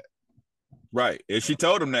look bad. Right. And she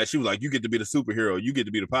told him that she was like, "You get to be the superhero. You get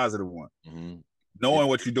to be the positive one." Mm-hmm. Knowing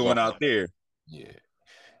what you're doing out there. Yeah.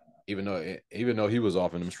 Even though he was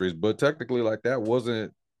off in them streets, but technically, like that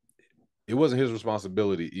wasn't his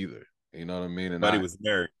responsibility either. You know what I mean? And but he was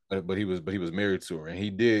married. But he was married to her, and he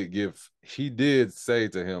did say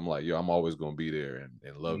to him like, "Yo, I'm always gonna be there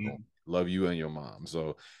and love you and your mom."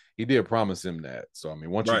 So he did promise him that. So I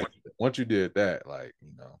mean, once you did that, like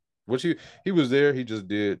which he was there, he just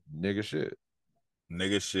did nigga shit.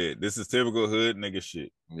 Nigga shit. This is typical hood nigga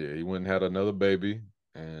shit. Yeah, he went and had another baby,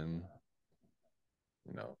 and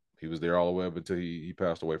he was there all the way up until he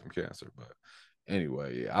passed away from cancer. But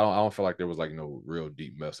anyway, yeah, I don't feel like there was like no real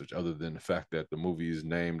deep message other than the fact that the movie is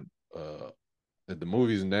named from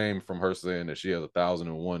her saying that she has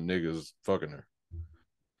 1,001 niggas fucking her.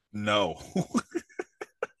 No.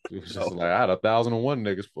 It was just like, I had 1,001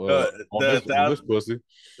 niggas on this pussy.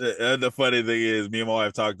 The funny thing is, me and my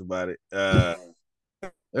wife talked about it. That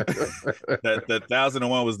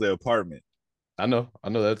 1,001 was the apartment. I know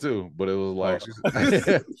that too, but it was like,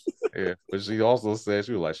 yeah. But she also said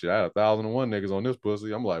she was like, "Shit, I had 1,001 niggas on this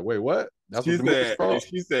pussy." I'm like, wait, what? That's what the movie's called.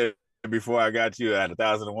 She said before I got you, I had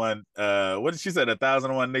 1,001. What did she say?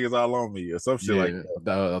 1,001 niggas all on me or some shit like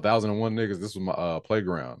that. 1,001 niggas. This was my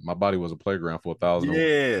playground. My body was a playground for 1,000.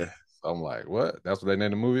 Yeah. I'm like, what? That's what they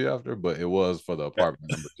named the movie after, but it was for the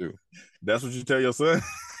apartment number 2. That's what you tell your son.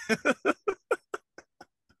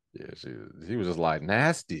 Yeah, he was just like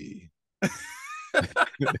nasty.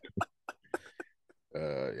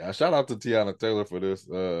 Yeah, shout out to Teyana Taylor for this,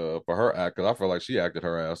 for her act, because I feel like she acted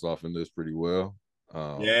her ass off in this pretty well.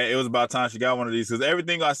 Yeah, it was about time she got one of these because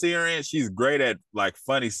everything I see her in, she's great at like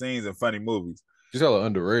funny scenes and funny movies. She's hella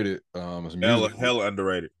underrated. Hella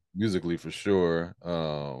underrated musically for sure.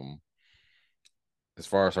 As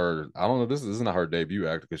far as her, I don't know. This is not her debut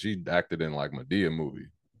act because she acted in like Madea movie.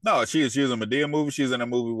 No, she was in a Madea movie. She's in a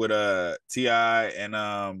movie with T.I.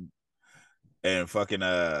 and fucking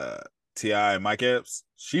T.I. and Mike Epps.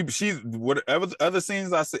 She's whatever other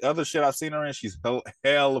scenes I see, other shit I've seen her in, she's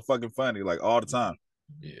hella fucking funny, like all the time.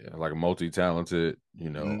 Yeah, like a multi-talented,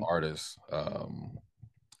 artist.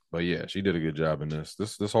 But yeah, she did a good job in this.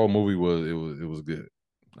 This whole movie was good.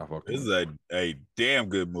 This is a damn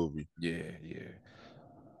good movie. Yeah. You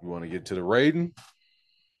want to get to the rating?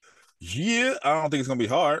 Yeah, I don't think it's gonna be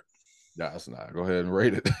hard. Nah, it's not. Go ahead and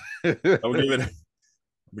rate it. I'll give it.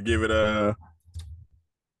 We give it a.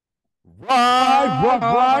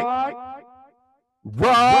 Right.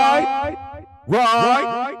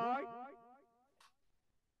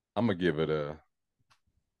 I'm gonna give it a.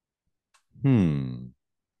 This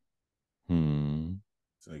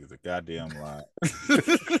nigga's a goddamn lie.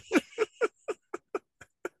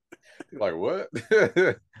 Like what?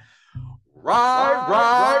 Right.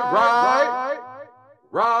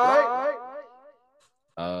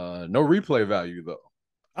 No replay value though.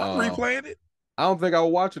 I'm replaying it. I don't think I'll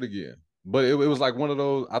watch it again. But it was like one of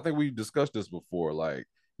those. I think we discussed this before. Like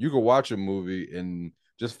you could watch a movie and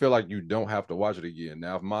just feel like you don't have to watch it again.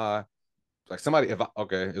 Now,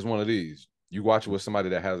 it's one of these. You watch it with somebody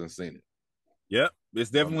that hasn't seen it. Yep,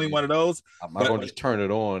 it's definitely one of those. I'm not gonna just turn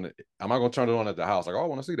it on. I'm not gonna turn it on at the house. Like, oh, I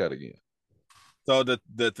want to see that again. So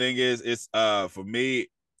the thing is, it's for me,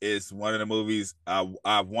 it's one of the movies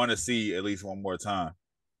I want to see at least one more time.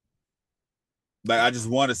 Like I just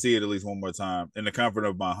want to see it at least one more time in the comfort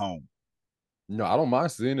of my home. No, I don't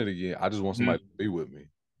mind seeing it again. I just want somebody to be with me.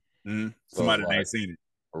 So somebody that ain't seen it.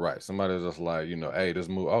 Right. Somebody's just like, hey, this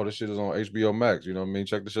movie, this shit is on HBO Max. You know what I mean?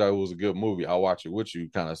 Check this shit out. It was a good movie. I'll watch it with you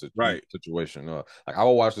kind of situation. Like I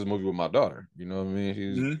will watch this movie with my daughter. You know what I mean?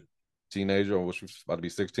 She's a teenager, or she's about to be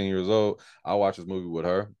 16 years old. I'll watch this movie with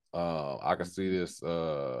her. I can see this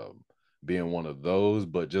being one of those,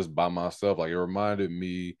 but just by myself. Like it reminded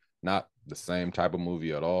me, not the same type of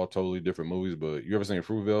movie at all, totally different movies. But you ever seen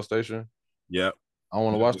Fruitvale Station? Yep. I don't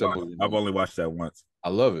want to watch that movie. I've only watched that once. I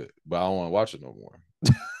love it, but I don't want to watch it no more.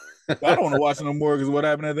 I don't want to watch it no more because what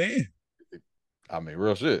happened at the end? I mean,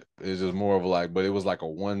 real shit. It's just more of like, but it was like a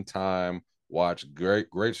one-time watch. Great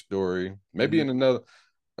story. Maybe in another,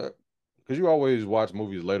 because you always watch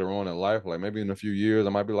movies later on in life. Like maybe in a few years, I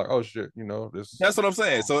might be like, oh shit, this. That's what I'm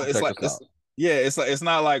saying. So it's like, it's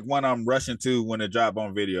not like one I'm rushing to when it drop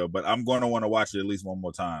on video, but I'm going to want to watch it at least one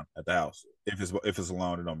more time at the house. If it's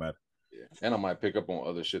alone, it don't matter. Yeah, and I might pick up on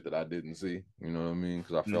other shit that I didn't see. You know what I mean?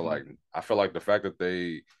 Because I feel like the fact that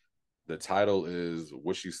the title is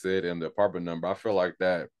What She Said and the apartment number. I feel like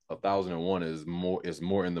that 1001 is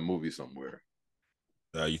more in the movie somewhere.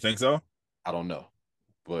 You think so? I don't know,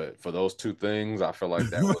 but for those two things, I feel like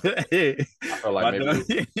that was. I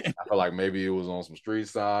feel like maybe it was on some street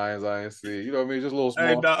signs I didn't see. You know what I mean? Just a little small.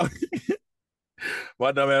 Hey, no.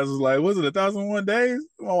 My dumb ass was like, "Was it 1001 days?"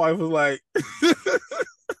 My wife was like,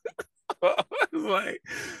 like,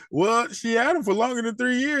 well, she had him for longer than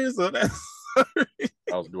 3 years, so that's.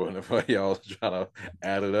 I was doing it for y'all. I was trying to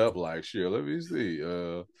add it up. Like, shit, let me see.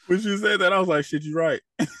 When she said that, I was like, "Shit, you right."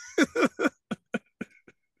 Yeah,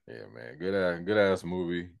 man, good ass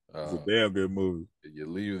movie. It's a damn good movie. You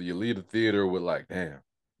leave the theater with like, damn.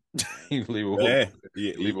 You leave it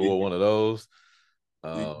with one of those.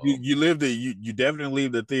 You lived it. You definitely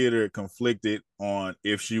leave the theater conflicted on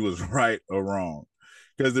if she was right or wrong,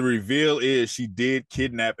 because the reveal is she did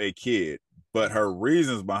kidnap a kid, but her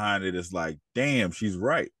reasons behind it is like, damn, she's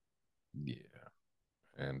right. Yeah,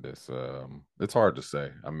 and it's hard to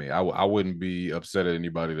say. I mean, I wouldn't be upset at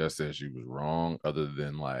anybody that says she was wrong, other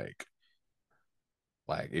than like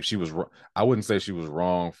if she was, I wouldn't say she was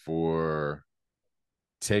wrong for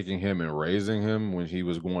taking him and raising him when he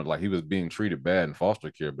was going, like he was being treated bad in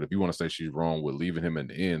foster care. But if you want to say she's wrong with leaving him in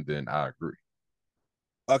the end, then I agree.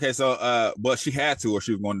 Okay, so but she had to, or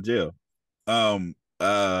she was going to jail.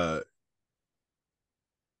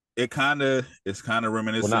 It's kind of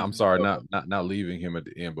reminiscent. Well, I'm sorry, not leaving him at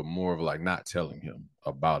the end, but more of like not telling him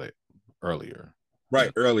about it earlier.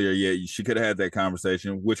 Right, earlier, yeah, she could have had that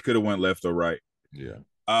conversation, which could have went left or right. Yeah.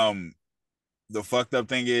 The fucked up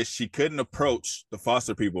thing is she couldn't approach the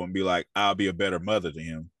foster people and be like, "I'll be a better mother to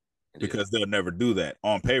him," because they'll never do that.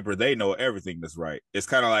 On paper, they know everything that's right. It's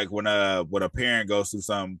kind of like when a parent goes through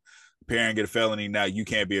something, parent get a felony, now you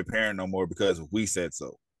can't be a parent no more because we said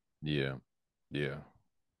so. Yeah.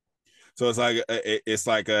 So it's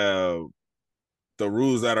like the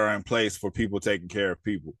rules that are in place for people taking care of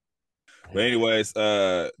people. But anyways,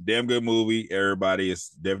 damn good movie. Everybody is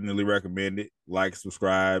definitely recommended. Like,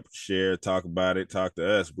 subscribe, share, talk about it, talk to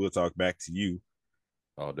us. We'll talk back to you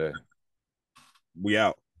all day. We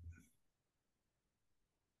out.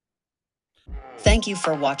 Thank you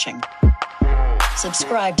for watching.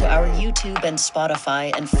 Subscribe to our YouTube and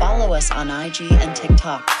Spotify and follow us on IG and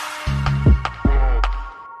TikTok.